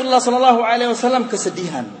diri Rasulullah sallallahu alaihi wasallam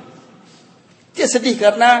kesedihan. Dia sedih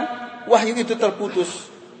karena wahyu itu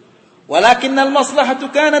terputus. Walakinnal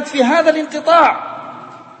maslahatu kanat fi hadzal inqita'.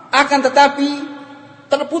 Akan tetapi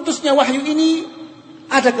terputusnya wahyu ini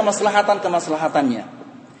ada kemaslahatan-kemaslahatannya.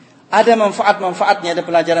 Ada manfaat-manfaatnya, ada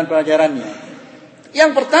pelajaran-pelajarannya.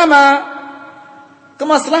 Yang pertama,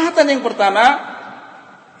 kemaslahatan yang pertama,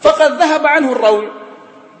 faqad dhahaba anhu ar-raul.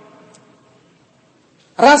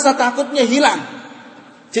 Rasa takutnya hilang.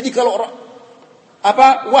 Jadi kalau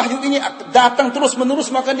wahyu ini datang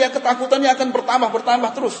terus-menerus, maka dia ketakutannya akan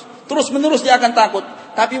bertambah terus menerus dia akan takut.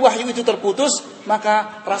 Tapi wahyu itu terputus,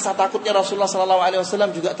 maka rasa takutnya Rasulullah sallallahu alaihi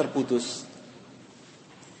wasallam juga terputus.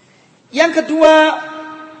 Yang kedua,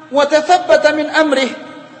 wa tathabbata min amrih.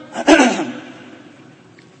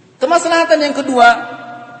 Kemaslahatan yang kedua,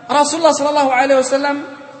 Rasulullah sallallahu alaihi wasallam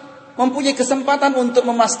mempunyai kesempatan untuk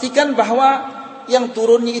memastikan bahwa yang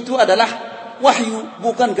turunnya itu adalah wahyu,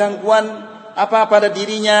 bukan gangguan pada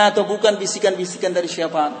dirinya atau bukan bisikan-bisikan dari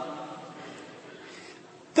syaitan.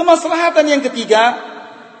 Kemaslahatan yang ketiga,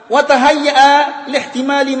 wa tahayya'a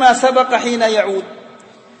lihtimali ma sabaqa hina ya'ud.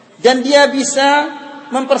 Dan dia bisa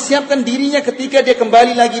mempersiapkan dirinya ketika dia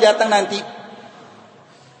kembali lagi datang nanti.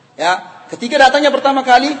 Ya, ketika datangnya pertama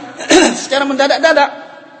kali secara mendadak-dadak.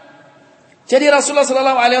 Jadi Rasulullah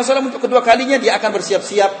sallallahu alaihi wasallam untuk kedua kalinya dia akan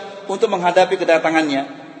bersiap-siap untuk menghadapi kedatangannya.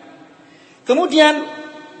 Kemudian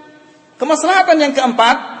kemaslahatan yang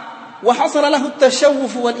keempat, wa hasala lahu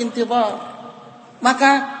at-tashawwuf wal intidhar.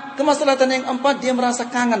 Maka kemaslahatan yang keempat, dia merasa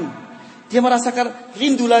kangen. Dia merasakan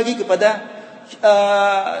rindu lagi kepada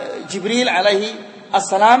Jibril alaihi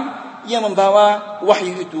assalam yang membawa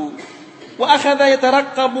wahyu itu. Wa akhadha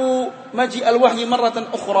yataraqqabu maji al-wahyi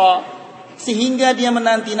marratan ukhra, sehingga dia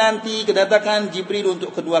menanti-nanti kedatangan Jibril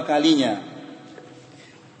untuk kedua kalinya.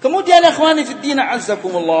 Kemudian akhwani fid din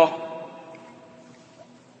azzakumullah,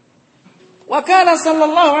 wa kana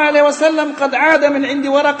sallallahu alaihi wasallam qad 'ada min 'indi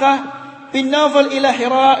Waraqah bin Nawfal ila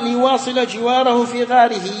Hira liwasila jiwarahu fi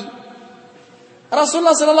gharihi.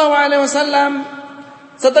 Rasulullah sallallahu alaihi wasallam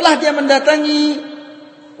setelah dia mendatangi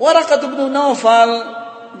Waraqah bin Nawfal,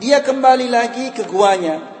 dia kembali lagi ke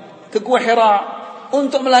guanya, ke gua Hira,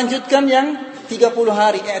 untuk melanjutkan yang 30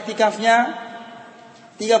 hari i'tikafnya,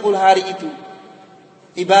 30 hari itu.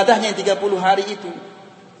 Ibadahnya yang 30 hari itu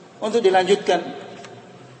untuk dilanjutkan.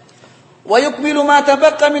 Wa yukmilu ma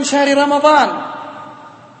tabaqqa min syahri Ramadan,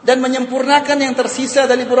 dan menyempurnakan yang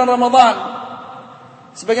tersisa dari bulan Ramadan.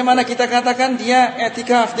 Sebagaimana kita katakan, dia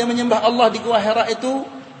i'tikaf, dia menyembah Allah di gua Hira itu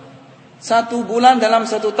 1 bulan dalam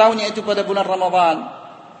 1 tahun, yaitu pada bulan Ramadan.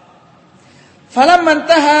 Falamma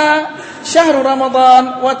intaha syahrul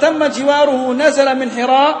Ramadan wa tamma jiwaruhu nazala min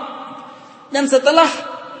Hira, dan setelah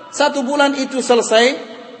 1 bulan itu selesai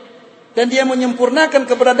dan dia menyempurnakan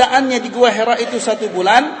keberadaannya di gua Hira itu 1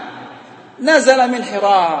 bulan, nazala min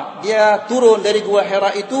Hira, dia turun dari gua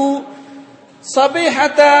Hira itu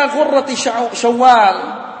sabihata ghurrati Syawal,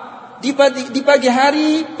 di pagi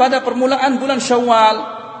hari pada permulaan bulan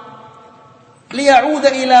Syawal,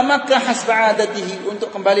 liya'uda ila Makkah hasba 'adatihi,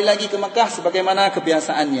 untuk kembali lagi ke Makkah sebagaimana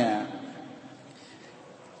kebiasaannya.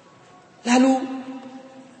 Lalu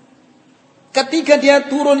ketika dia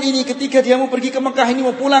turun ini, ketika dia mau pergi ke Makkah ini,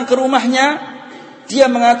 mau pulang ke rumahnya, dia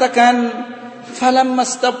mengatakan, falamma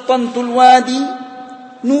stabtantul wadi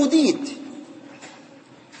nudit.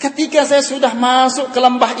 Ketika saya sudah masuk ke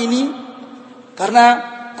lembah ini, karena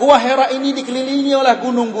gua Hira ini dikelilingi oleh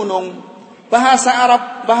gunung-gunung. Bahasa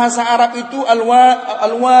Arab itu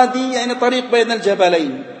al-wadi, yakni tariq bainal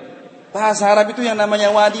jabalain. Bahasa Arab itu yang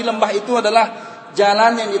namanya wadi, lembah itu adalah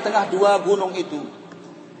jalan yang di tengah 2 gunung itu.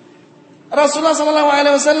 Rasulullah sallallahu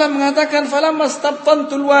alaihi wasallam mengatakan, falamma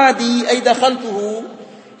stabtantul wadi ay dakhaltuhu,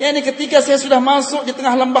 yakni ketika saya sudah masuk di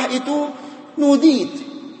tengah lembah itu, nudit,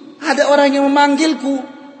 ada orang yang memanggilku.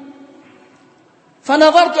 Fa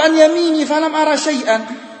nadhartu an yamini falam ara syai'an,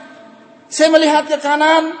 saya melihat ke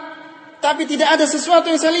kanan tapi tidak ada sesuatu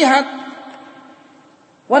yang saya lihat.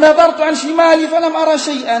 Wa nadhartu an shimali falam ara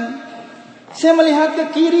syai'an, saya melihat ke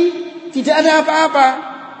kiri, tidak ada apa-apa.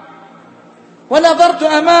 Wa nadhartu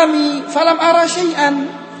amami falam ara syai'an,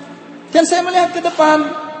 dan saya melihat ke depan,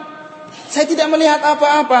 saya tidak melihat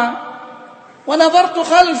apa-apa. Wa nadhartu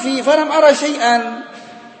khalfi falam ara syai'an,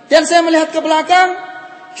 dan saya melihat ke belakang,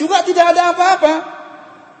 juga tidak ada apa-apa.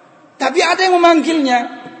 Tapi ada yang memanggilnya.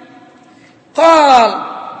 Qal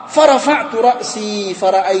farafa'tu ra'si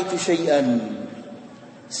fara'aitu syai'an,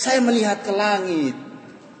 saya melihat ke langit,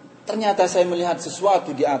 ternyata saya melihat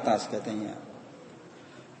sesuatu di atas, katanya.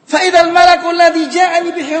 Fa idzal malakul ladzi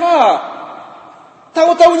ja'ani bi Hira.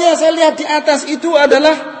 Tahu-tahunya saya lihat di atas itu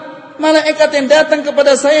adalah malaikat yang datang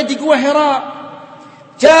kepada saya di gua Hira.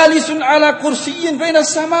 Jalisun ala kursiyyin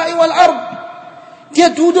bainas sama'i wal ard.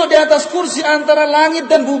 Dia duduk di atas kursi antara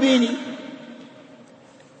langit dan bumi ini.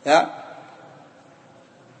 Ya.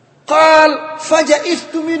 Qal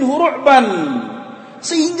faja'iftu minhu ru'ban.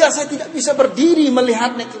 Sehingga saya tidak bisa berdiri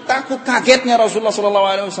melihatnya, takut kagetnya Rasulullah sallallahu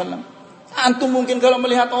alaihi wasallam. Antum mungkin kalau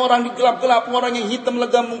melihat orang di gelap-gelap, orang yang hitam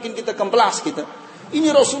legam, mungkin kita kemplas kita. Ini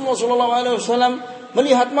Rasulullah sallallahu alaihi wasallam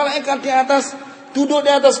melihat malaikat di atas, duduk di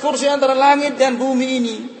atas kursi antara langit dan bumi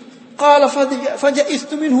ini. Qala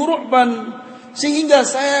faja'iftu minhu ru'ban. Sehingga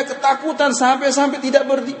saya ketakutan sampai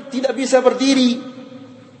tidak bisa berdiri.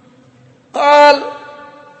 Qal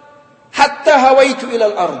hatta hawaitu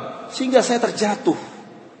ilal ard. Sehingga saya terjatuh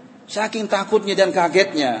saking takutnya dan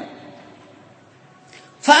kagetnya.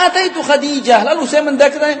 Fa'ataitu Khadijah, lalu saya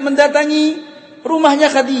mendatangi rumahnya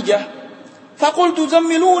Khadijah. Faqultu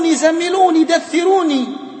zammiluni daththiruni.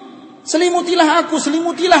 Selimutilah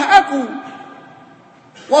aku.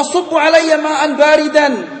 Wasubbu alayya ma'an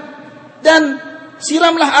baridan, dan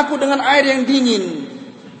siramlah aku dengan air yang dingin.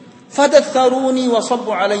 Fadatharuni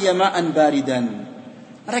wasabbu alayya ma'an baridan.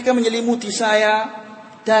 Mereka menyelimuti saya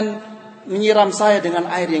dan menyiram saya dengan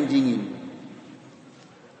air yang dingin.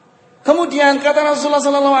 Kemudian kata Rasulullah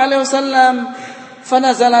sallallahu alaihi wasallam,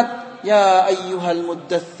 "Fanazalat ya ayyuhal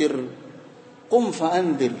muddaththir, qum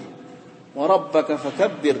fa'anzir, wa rabbaka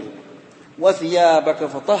fakabbir, wa thiyabaka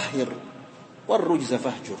fatahhir, war rujza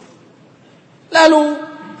fahjur." Lalu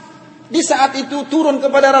di saat itu turun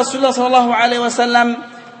kepada Rasulullah sallallahu alaihi wasallam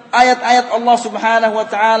ayat-ayat Allah Subhanahu wa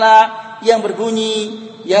taala yang berbunyi,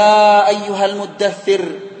 "Ya ayyuhal muddaththir,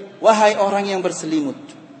 wahai orang yang berselimut.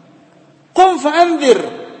 Qum fa'anzir,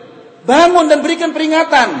 bangun dan berikan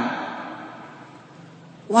peringatan.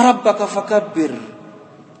 Wa rabbaka fakabbir,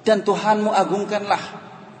 dan Tuhanmu agungkanlah.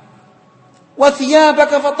 Wa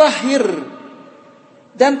thiyabaka fatahhir,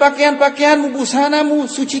 dan pakaian-pakaianmu, busanamu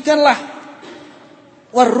sucikanlah.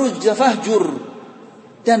 War rujza fahjur,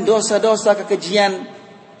 dan dosa-dosa kekejian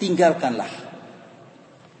tinggalkanlah.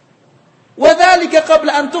 Wa dzalika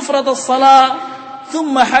qabla an tufrada as-shalah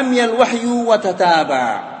thumma hamyal wahyu wa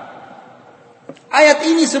tataba." Ayat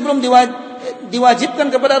ini sebelum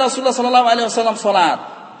diwajibkan kepada Rasulullah sallallahu alaihi wasallam salat.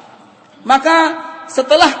 Maka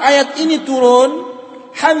setelah ayat ini turun,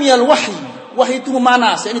 hamyal wahyu, wahyu itu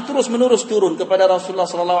memanas, ini terus-menerus turun kepada Rasulullah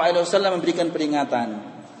sallallahu alaihi wasallam memberikan peringatan.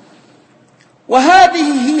 Wa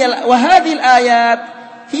hadhihi al-ayat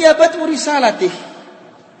hiya bad'u risalatih.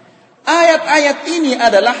 Ayat-ayat ini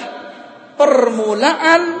adalah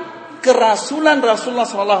permulaan kerasulan Rasulullah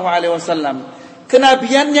sallallahu alaihi wasallam.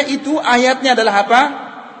 Kenabiannya itu ayatnya adalah apa?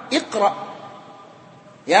 Iqra.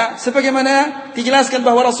 Ya, sebagaimana dijelaskan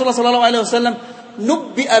bahwa Rasulullah sallallahu alaihi wasallam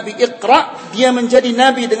nubbi'a bi Iqra, dia menjadi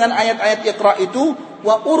nabi dengan ayat-ayat Iqra itu,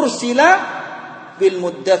 wa ursila bil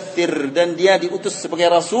muddaththir, dan dia diutus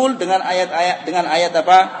sebagai rasul dengan ayat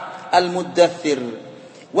apa? Al muddaththir.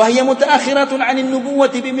 Wa hiya mutaakhiratun 'anil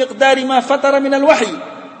nubuwwati bi miqdari ma fatara min al wahyi.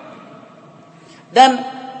 Dan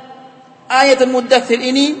ayat Al-Muddaththir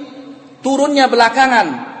ini turunnya belakangan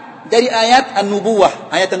dari ayat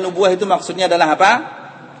An-Nubuwah. Ayat An-Nubuwah itu maksudnya adalah apa?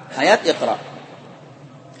 Ayat Iqra.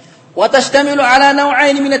 Wa tashtamilu ala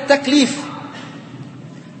naw'ain min at-taklif.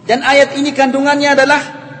 Dan ayat ini kandungannya adalah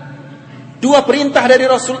dua perintah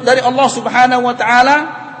dari Allah Subhanahu wa taala,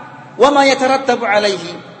 wa ma yatarattabu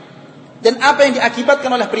alaihi, dan apa yang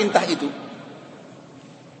diakibatkan oleh perintah itu.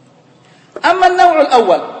 Amma an-naw'ul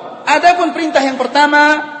awwal, adapun perintah yang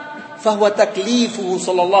pertama, fahuwa taklifuhu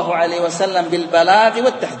sallallahu alaihi wasallam bil balaghi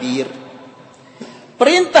wat tahdhir.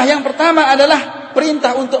 Perintah yang pertama adalah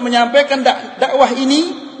perintah untuk menyampaikan dakwah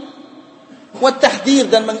ini, wat tahdhir,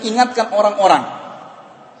 dan mengingatkan orang-orang.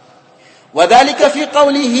 Wa dzalika fi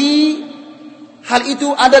qawlihi, hal itu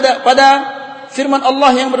ada pada firman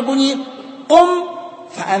Allah yang berbunyi, qum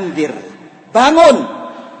fa'anzir, bangun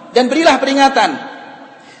dan berilah peringatan.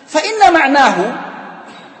 Fa inna ma'nahu,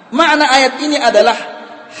 makna ayat ini adalah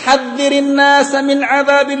hadzirin nasa min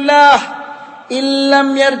adzabillah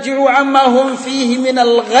illam yarji'u amma hum fihi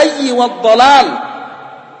minal ghayyi wad dhalal.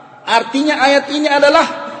 Artinya ayat ini adalah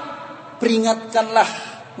peringatkanlah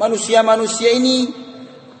manusia-manusia ini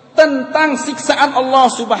tentang siksaan Allah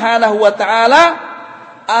Subhanahu wa taala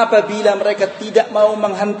apabila mereka tidak mau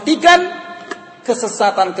menghentikan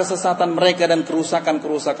kesesatan-kesesatan mereka dan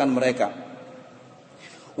kerusakan-kerusakan mereka.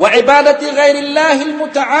 Wa ibadati ghairillahil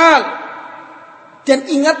muta'al, dan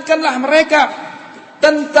ingatkanlah mereka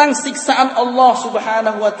tentang siksaan Allah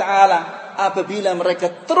Subhanahu wa taala apabila mereka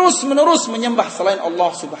terus-menerus menyembah selain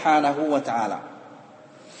Allah Subhanahu wa taala.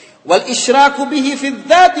 wal isyraku bihi fi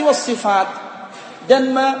dzati was sifat,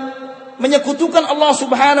 dan menyekutukan Allah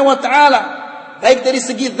Subhanahu wa taala baik dari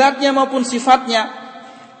segi zatnya maupun sifatnya,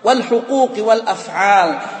 wal huquqi wal af'al,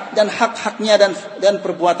 dan hak-haknya dan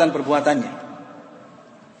perbuatan-perbuatannya.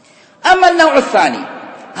 Amal nau'ul tsani,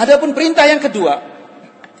 adapun perintah yang kedua.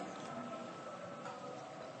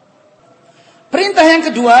 Perintah yang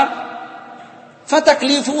kedua,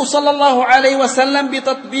 fataklifu sallallahu alaihi wasallam bi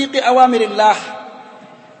tatbiqi awamirillah.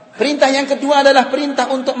 Perintah yang kedua adalah perintah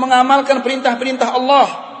untuk mengamalkan perintah-perintah Allah,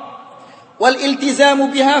 wal iltizamu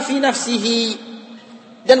biha fi nafsihi,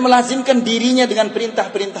 dan melazimkan dirinya dengan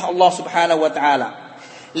perintah-perintah Allah Subhanahu wa taala.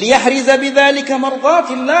 Liyahriza bidzalika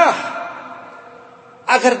mardatillah,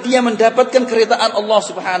 agar dia mendapatkan keridhaan Allah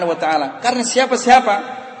Subhanahu wa taala. Karena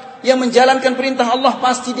siapa-siapa yang menjalankan perintah Allah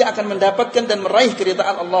pasti dia akan mendapatkan dan meraih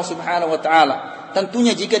keridhaan Allah Subhanahu wa taala.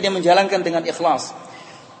 Tentunya jika dia menjalankan dengan ikhlas.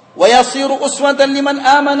 Wa yasiru uswatan liman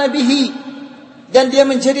amana bihi, dan dia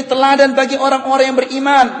menjadi teladan bagi orang-orang yang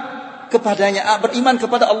beriman kepadanya, beriman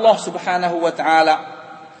kepada Allah Subhanahu wa taala.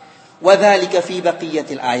 Wa dzalika fi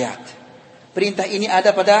baqiyatil ayat. Perintah ini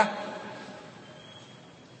ada pada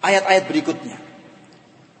ayat-ayat berikutnya.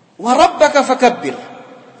 Wa rabbaka fakabbir,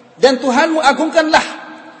 dan Tuhanmu agungkanlah.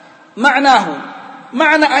 Ma'nahu,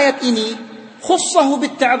 makna ayat ini khussahu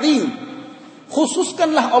bit-ta'zim,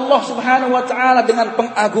 khususkanlah Allah Subhanahu wa taala dengan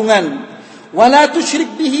pengagungan. Wala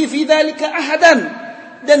tusyrik bihi fi dzalika ahadan,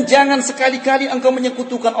 dan jangan sekali-kali engkau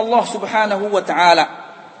menyekutukan Allah Subhanahu wa taala.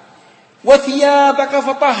 Wa thiyabaka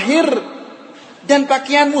fatahhir, dan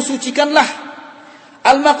pakaianmu sucikanlah.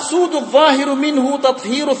 Al-maqsudu adh-dhahiru minhu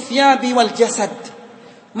tathhiru thiyabi wal jasad.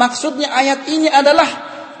 Maksudnya ayat ini adalah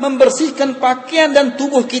membersihkan pakaian dan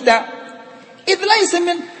tubuh kita. Idh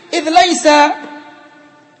laisa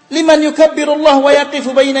liman yukabbiru Allah wa yaqifu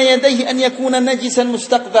baina yadayhi an yakuna najisan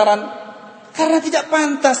mustaqdaran. Karena tidak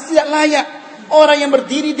pantas, tidak layak orang yang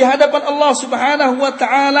berdiri di hadapan Allah Subhanahu wa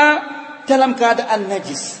taala dalam keadaan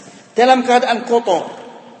najis, dalam keadaan kotor.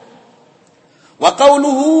 Wa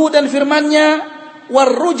qauluhu, dan firman-Nya,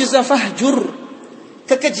 warrujza fahjur,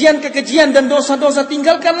 kekejian-kekejian dan dosa-dosa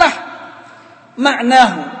tinggalkanlah.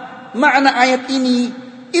 Ma'nahu, makna ayat ini,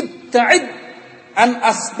 ibta'id an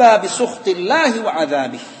asbabi sukhtillahi wa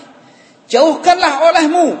adzabihi, jauhkanlah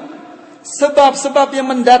olehmu sebab-sebab yang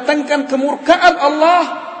mendatangkan kemurkaan Allah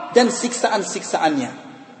dan siksaan-siksaannya.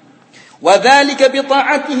 Wa dzalika bi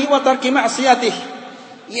ta'atihi wa tarki ma'siyatihi,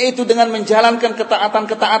 yaitu dengan menjalankan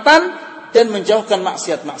ketaatan-ketaatan dan menjauhkan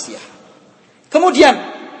maksiat-maksiat. Kemudian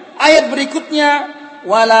ayat berikutnya,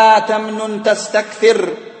 wala tamnun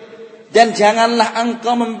tastakthir, dan janganlah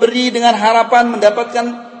engkau memberi dengan harapan mendapatkan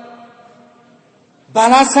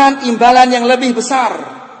balasan imbalan yang lebih besar.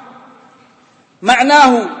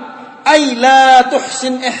 Ma'nahu ay la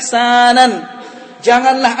tuhsin ihsanan,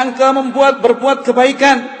 janganlah engkau berbuat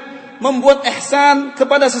kebaikan, membuat ihsan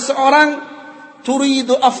kepada seseorang,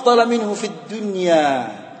 turidu afdala minhu fid dunya,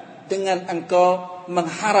 dengan engkau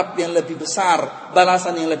mengharap yang lebih besar,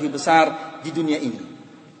 balasan yang lebih besar di dunia ini.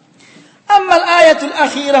 Ammal ayatul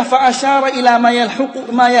akhirah fa asyara ila ma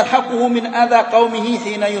yalhaquhu min adza qaumihi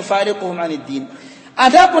hina yufariquhum 'anid din.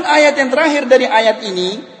 Adapun ayat yang terakhir dari ayat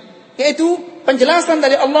ini, yaitu penjelasan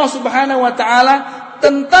dari Allah Subhanahu wa taala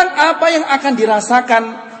tentang apa yang akan dirasakan,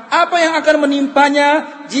 apa yang akan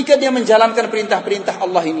menimpanya jika dia menjalankan perintah-perintah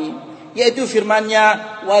Allah ini, yaitu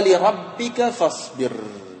firman-Nya, wali rabbika fasbir,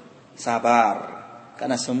 sabar.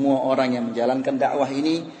 Karena semua orang yang menjalankan dakwah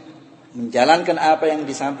ini, menjalankan apa yang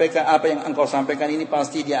disampaikan, apa yang engkau sampaikan ini,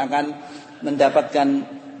 pasti dia akan mendapatkan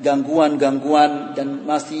gangguan-gangguan dan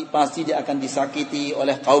pasti dia akan disakiti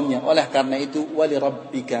oleh kaumnya. Oleh karena itu, wali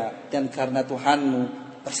rabbika, dan karena Tuhanmu,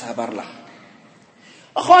 bersabarlah.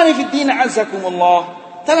 Akhwani fid din, azzakumullah.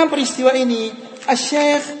 Dalam peristiwa ini,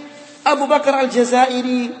 Asy-Syaikh Abu Bakar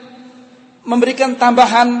Al-Jazairi memberikan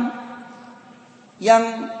tambahan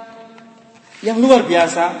yang luar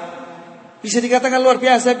biasa. Bisa dikatakan luar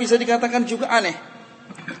biasa, bisa dikatakan juga aneh,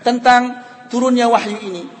 tentang turunnya wahyu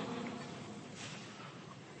ini.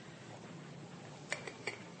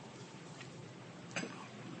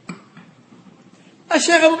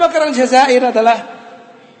 Syekh Abu Bakar Al-Jazair adalah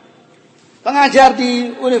pengajar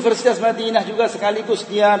di Universitas Madinah, juga sekaligus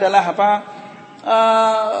dia adalah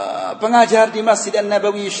pengajar di Masjid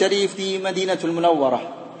An-Nabawi Syarif di Madinatul Munawwarah.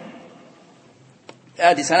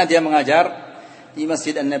 Di sana dia mengajar di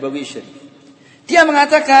Masjid An-Nabawi Syarif. Dia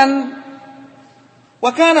mengatakan,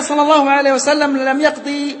 wa kana sallallahu alaihi wasallam lam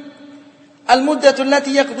yaqdi al-muddatu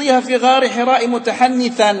allati yaqdiha fi ghar Hira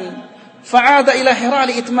mutahannithan fa'ada ila Hira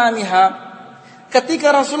li itmamiha.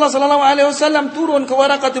 Ketika Rasulullah sallallahu alaihi wasallam turun ke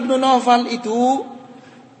Waraqah bin Nawfal itu,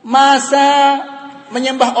 masa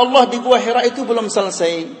menyembah Allah di Gua Hira itu belum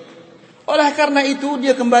selesai. Oleh karena itu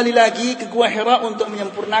dia kembali lagi ke Gua Hira untuk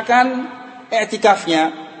menyempurnakan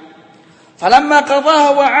i'tikafnya. Falamma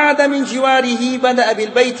qadaha wa 'ada min jiwarihi bada'a bil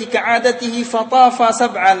baiti ka'adatihi fatafa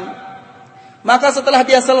sab'an. Maka setelah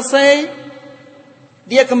dia selesai,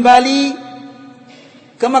 dia kembali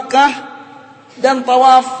ke Mekah dan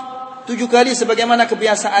tawaf 7 kali sebagaimana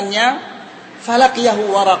kebiasaannya.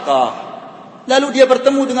 Falaqiyahu Waraqah. Lalu dia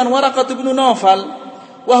bertemu dengan Waraqah bin Nawfal.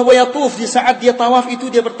 Wa huwa yatuf, di saat dia tawaf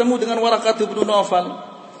itu dia bertemu dengan Waraqah bin Nawfal.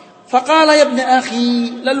 Faqala ya ibn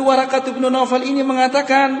akhi, lalu Waraqah bin Nawfal ini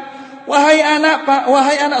mengatakan, wahai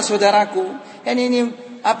anak saudaraku. Ini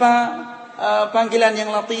panggilan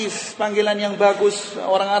yang latif, panggilan yang bagus.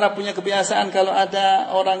 Orang Arab punya kebiasaan kalau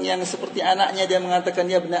ada orang yang seperti anaknya dia mengatakan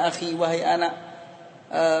ya ibn akhi, wahai anak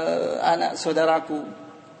saudaraku.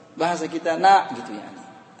 Bahasa kita nak gitu ya.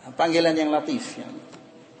 Panggilan yang latif ya.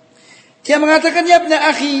 Dia mengatakan ya ibn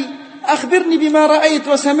akhi, akhbirni bima ra'ait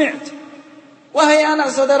wa sami'at. Wahai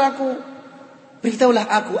anak saudaraku, beritahulah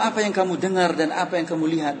aku apa yang kamu dengar dan apa yang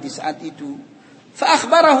kamu lihat di saat itu. Fa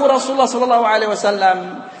akhbarahu Rasulullah sallallahu alaihi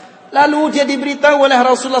wasallam. Lalu dia diberitahu oleh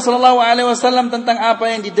Rasulullah sallallahu alaihi wasallam tentang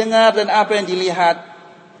apa yang didengar dan apa yang dilihat.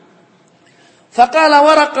 Faqala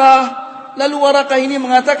Waraqah, lalu Waraqah ini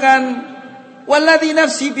mengatakan, walladzi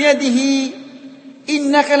nafsi biyadihi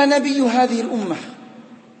innaka lanabiyyu hadhihi al-ummah.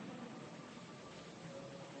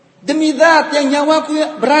 Demi zat yang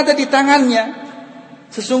nyawaku berada di tangannya,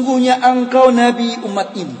 sesungguhnya engkau nabi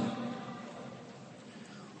umat ini.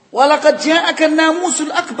 Walaqad ja'aka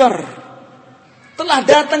an-namusul akbar. Telah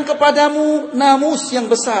datang kepadamu namus yang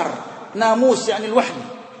besar. Namus yakni al-wahyi,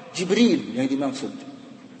 Jibril yang dimaksud.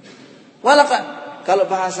 Walaqad, kalau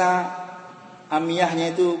bahasa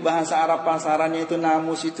amiyahnya itu, bahasa Arab pasarannya itu,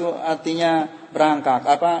 namus itu artinya berangkak,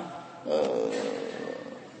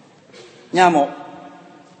 nyamuk.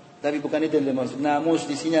 Tapi bukan itu yang dimaksud. Namus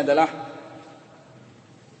di sini adalah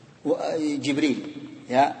Jibril,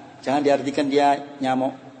 ya. Jangan diartikan dia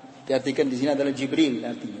nyamuk. Diartikan di sini adalah Jibril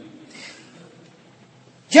artinya.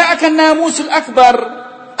 Ja'akan namusul akbar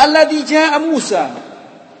alladhi ja'a Musa.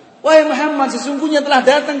 Wahai Muhammad, sesungguhnya telah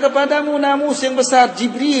datang kepadamu namus yang besar,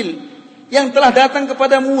 Jibril, yang telah datang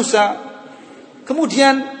kepada Musa.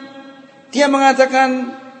 Kemudian dia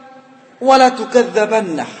mengatakan, wala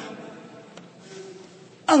tukadzabanna.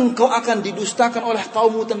 Engkau akan didustakan oleh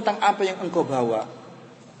kaummu tentang apa yang engkau bawa.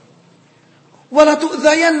 Wala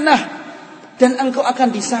tu'dzayannah, dan engkau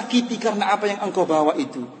akan disakiti karena apa yang engkau bawa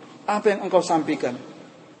itu, apa yang engkau sampaikan.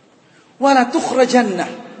 Wala tukhrajannah,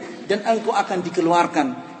 dan engkau akan dikeluarkan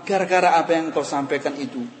gara-gara apa yang engkau sampaikan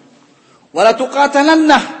itu. Wala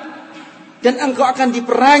tuqatalannah, dan engkau akan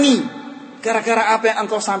diperangi gara-gara apa yang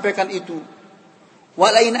engkau sampaikan itu.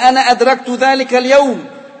 Wala in ana adraktu dzalika al-yaum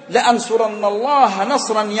la ansurannallaha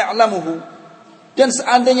nasran ya'lamuhu. Dan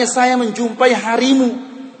seandainya saya menjumpai harimu,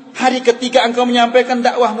 hari ketika engkau menyampaikan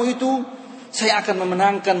dakwahmu itu, saya akan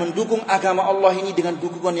memenangkan, mendukung agama Allah ini dengan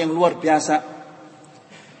dukungan yang luar biasa.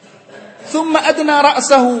 Thumma adna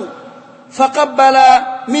ra'sahu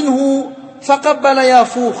faqabbala minhu faqabbala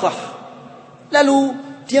yafukhah. Lalu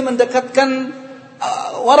dia mendekatkan,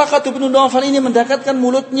 Waraqah bin Nawfal ini mendekatkan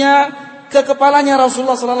mulutnya ke kepalanya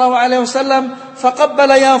Rasulullah sallallahu alaihi wasallam.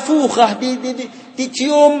 Faqabbala yafukhah,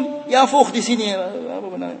 dicium yafukh di sini, apa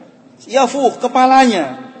benar? Yafukh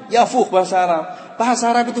kepalanya. Yafukh bahasa Arab.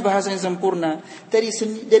 Bahasa Arab itu bahasa yang sempurna. Dari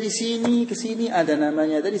sini ke sini ada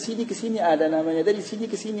namanya, dari sini ke sini ada namanya, dari sini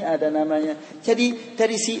ke sini ada namanya. Jadi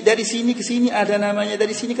dari sini ke sini ada namanya,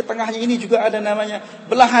 dari sini ke tengahnya ini juga ada namanya,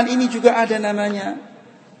 belahan ini juga ada namanya.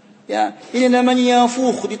 Ya, ini namanya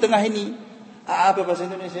yafukh di tengah ini. Apa bahasa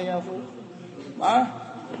Indonesia yafukh?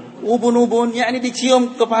 Ubun-ubun, yakni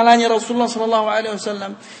dicium kepalanya Rasulullah sallallahu alaihi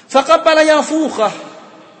wasallam. Faqabbala yafukhah.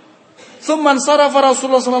 Thumma ansarafa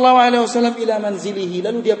Rasulullah sallallahu alaihi wasallam ila manzilihi.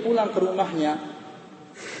 Lalu dia pulang ke rumahnya.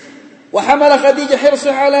 Wa hamala Khadijah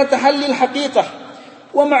hirsah ala tahalli al-haqiqah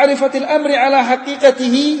wa ma'rifati al-amri ala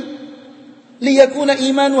haqiqatihi liyakuna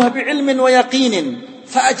imanuha bi'ilmin wa yaqinin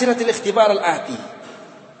fa ajrat al-ikhtibar al-ati.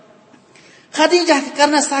 Khadijah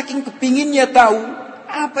karena saking kepinginnya tahu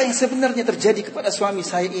apa yang sebenarnya terjadi kepada suami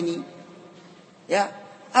saya ini, ya,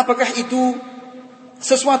 apakah itu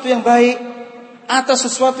sesuatu yang baik atau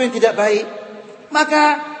sesuatu yang tidak baik,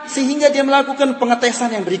 maka sehingga dia melakukan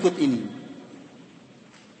pengetesan yang berikut ini,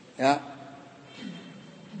 ya.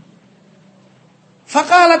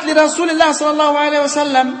 Faqalat li Rasulillah sallallahu alaihi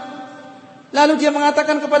wasallam, lalu dia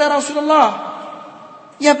mengatakan kepada Rasulullah,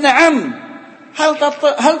 ya ibn am, hal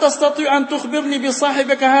tastati' an tukhbirni bi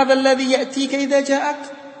sahibika hadha alladhi ya'tika idza ja'ak?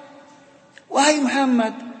 Wahai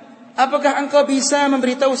Muhammad, apakah engkau bisa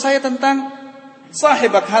memberitahu saya tentang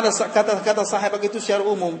sahibak, kata sahibak itu secara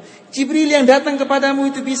umum, Jibril yang datang kepadamu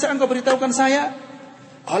itu bisa engkau beritahukan saya?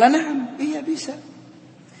 Qala na'am, iya bisa.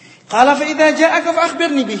 Qala fa idza ja'aka fa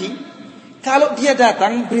akhbirni bihi. Kalau dia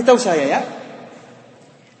datang, beritahu saya ya.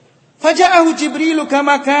 Faja'ahu Jibrilu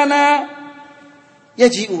kama kana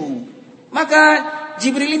yaji'u. Maka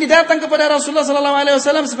Jibril ini datang kepada Rasulullah sallallahu alaihi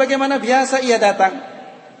wasallam sebagaimana biasa ia datang.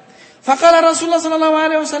 Faqala Rasulullah sallallahu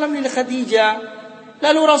alaihi wasallam li Khadijah.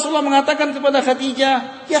 Lalu Rasulullah mengatakan kepada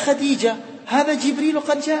Khadijah, "Ya Khadijah, hadza Jibril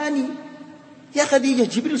qad ja'ani." Ya Khadijah,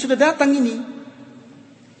 Jibril sudah datang ini.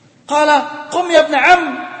 Qala, "Qum ya ibn am,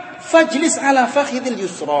 fajlis ala fakhidil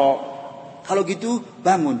yusra." Kalau gitu,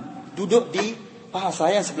 bangun, duduk di paha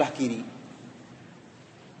saya yang sebelah kiri.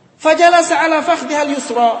 Fajalasa ala fakhdihal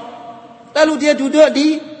yusra. Lalu dia duduk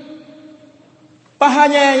di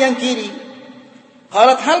pahanya yang kiri.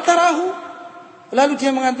 Qalat hal tarahu? Lalu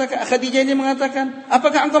dia mengatakan, Khadijah ini mengatakan,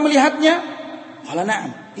 apakah engkau melihatnya? Qala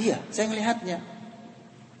na'am, iya, saya melihatnya.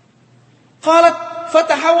 Qalat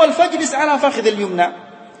fatahawal fajlis ala fakhidil yumna.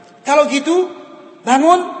 Kalau gitu,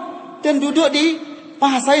 bangun dan duduk di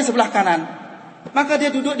paha saya sebelah kanan. Maka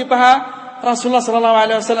dia duduk di paha Rasulullah sallallahu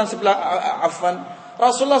alaihi wasallam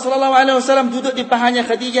Rasulullah sallallahu alaihi wasallam duduk di pahanya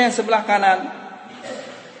Khadijah yang sebelah kanan.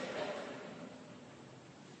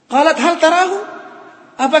 Qalat hal tarahu?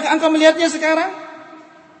 Apakah engkau melihatnya sekarang?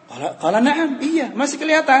 Qala na'am, iya, masih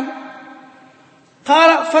kelihatan.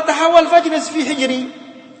 Qala fatahawal fajlis fi hijri.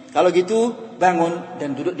 Kalau gitu, bangun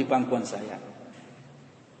dan duduk di pangkuan saya.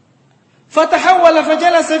 Fatahawala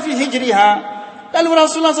fajalasa fi hijriha. Lalu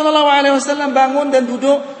Rasulullah sallallahu alaihi wasallam bangun dan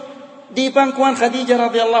duduk di pangkuan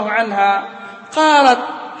Khadijah radhiyallahu anha. Qalat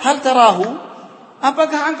hal tarahu?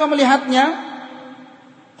 Apakah engkau melihatnya?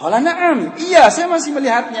 Qala na'am, iya, saya masih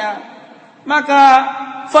melihatnya. Maka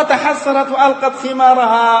fatahassarat wa alqat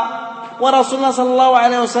khimaraha wa Rasulullah sallallahu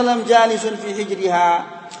alaihi wasallam jalisun fi hijriha.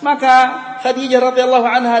 Maka Khadijah radhiyallahu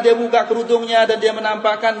anha dia buka kerudungnya dan dia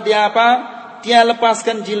menampakkan dia apa? Dia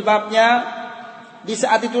lepaskan jilbabnya. Di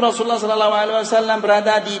saat itu Rasulullah sallallahu alaihi wasallam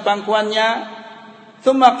berada di pangkuannya.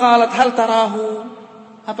 Thumma qalat hal tarahu?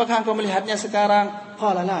 Apakah engkau melihatnya sekarang?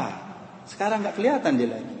 Qala la. Sekarang enggak kelihatan dia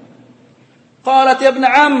lagi. Qalat ya ibn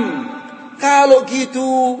am, kalau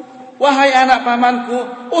gitu wahai anak pamanku,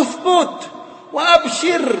 uthbut wa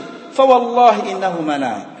abshir fa wallahi innahu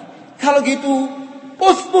malak. Kalau gitu,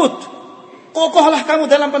 uthbut, kokohlah kamu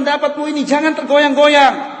dalam pendapatmu ini, jangan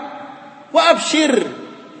tergoyang-goyang. Wa abshir,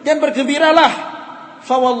 dan bergembiralah.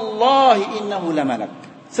 Fa wallahi innahu lamalak.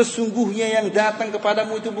 Sesungguhnya yang datang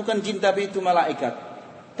kepadamu itu bukan jin tapi itu malaikat.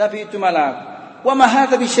 Tapi itu malak. Wa ma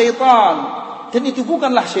hadza bisyaitan, dan itu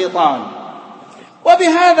bukanlah syaitan. Wa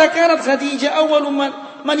bihadza kanat Khadijah awwalu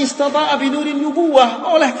man istata'a bi nurin nubuwah.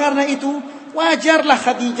 Oleh karena itu wajarlah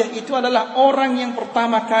Khadijah itu adalah orang yang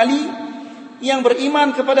pertama kali yang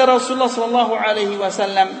beriman kepada Rasulullah sallallahu alaihi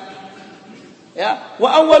wasallam. Ya,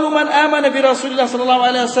 wa awwalu man amana bi Rasulillah sallallahu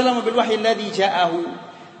alaihi wasallam bil wahyi alladhi ja'ahu.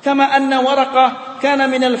 Kama anna Waraqah kana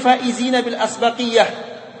min al-faizin bil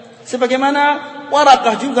asbaqiyah. Sebagaimana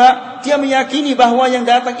Waraqah juga dia meyakini bahwa yang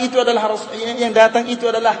datang itu adalah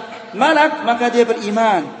malak, maka dia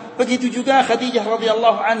beriman. Begitu juga Khadijah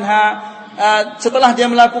radhiyallahu anha, setelah dia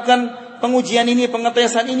melakukan pengujian ini,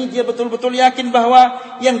 pengetesan ini, dia betul-betul yakin bahwa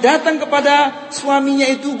yang datang kepada suaminya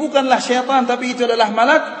itu bukanlah syaitan tapi itu adalah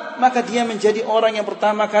malak, maka dia menjadi orang yang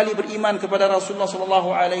pertama kali beriman kepada Rasulullah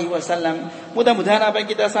sallallahu alaihi wasallam. Mudah-mudahan apa yang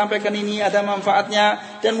kita sampaikan ini ada manfaatnya,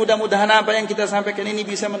 dan mudah-mudahan apa yang kita sampaikan ini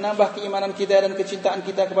bisa menambah keimanan kita dan kecintaan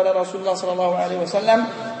kita kepada Rasulullah sallallahu alaihi wasallam.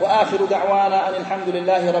 Wa akhiru da'wana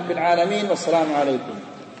alhamdulillahi rabbil alamin. Wassalamu alaikum.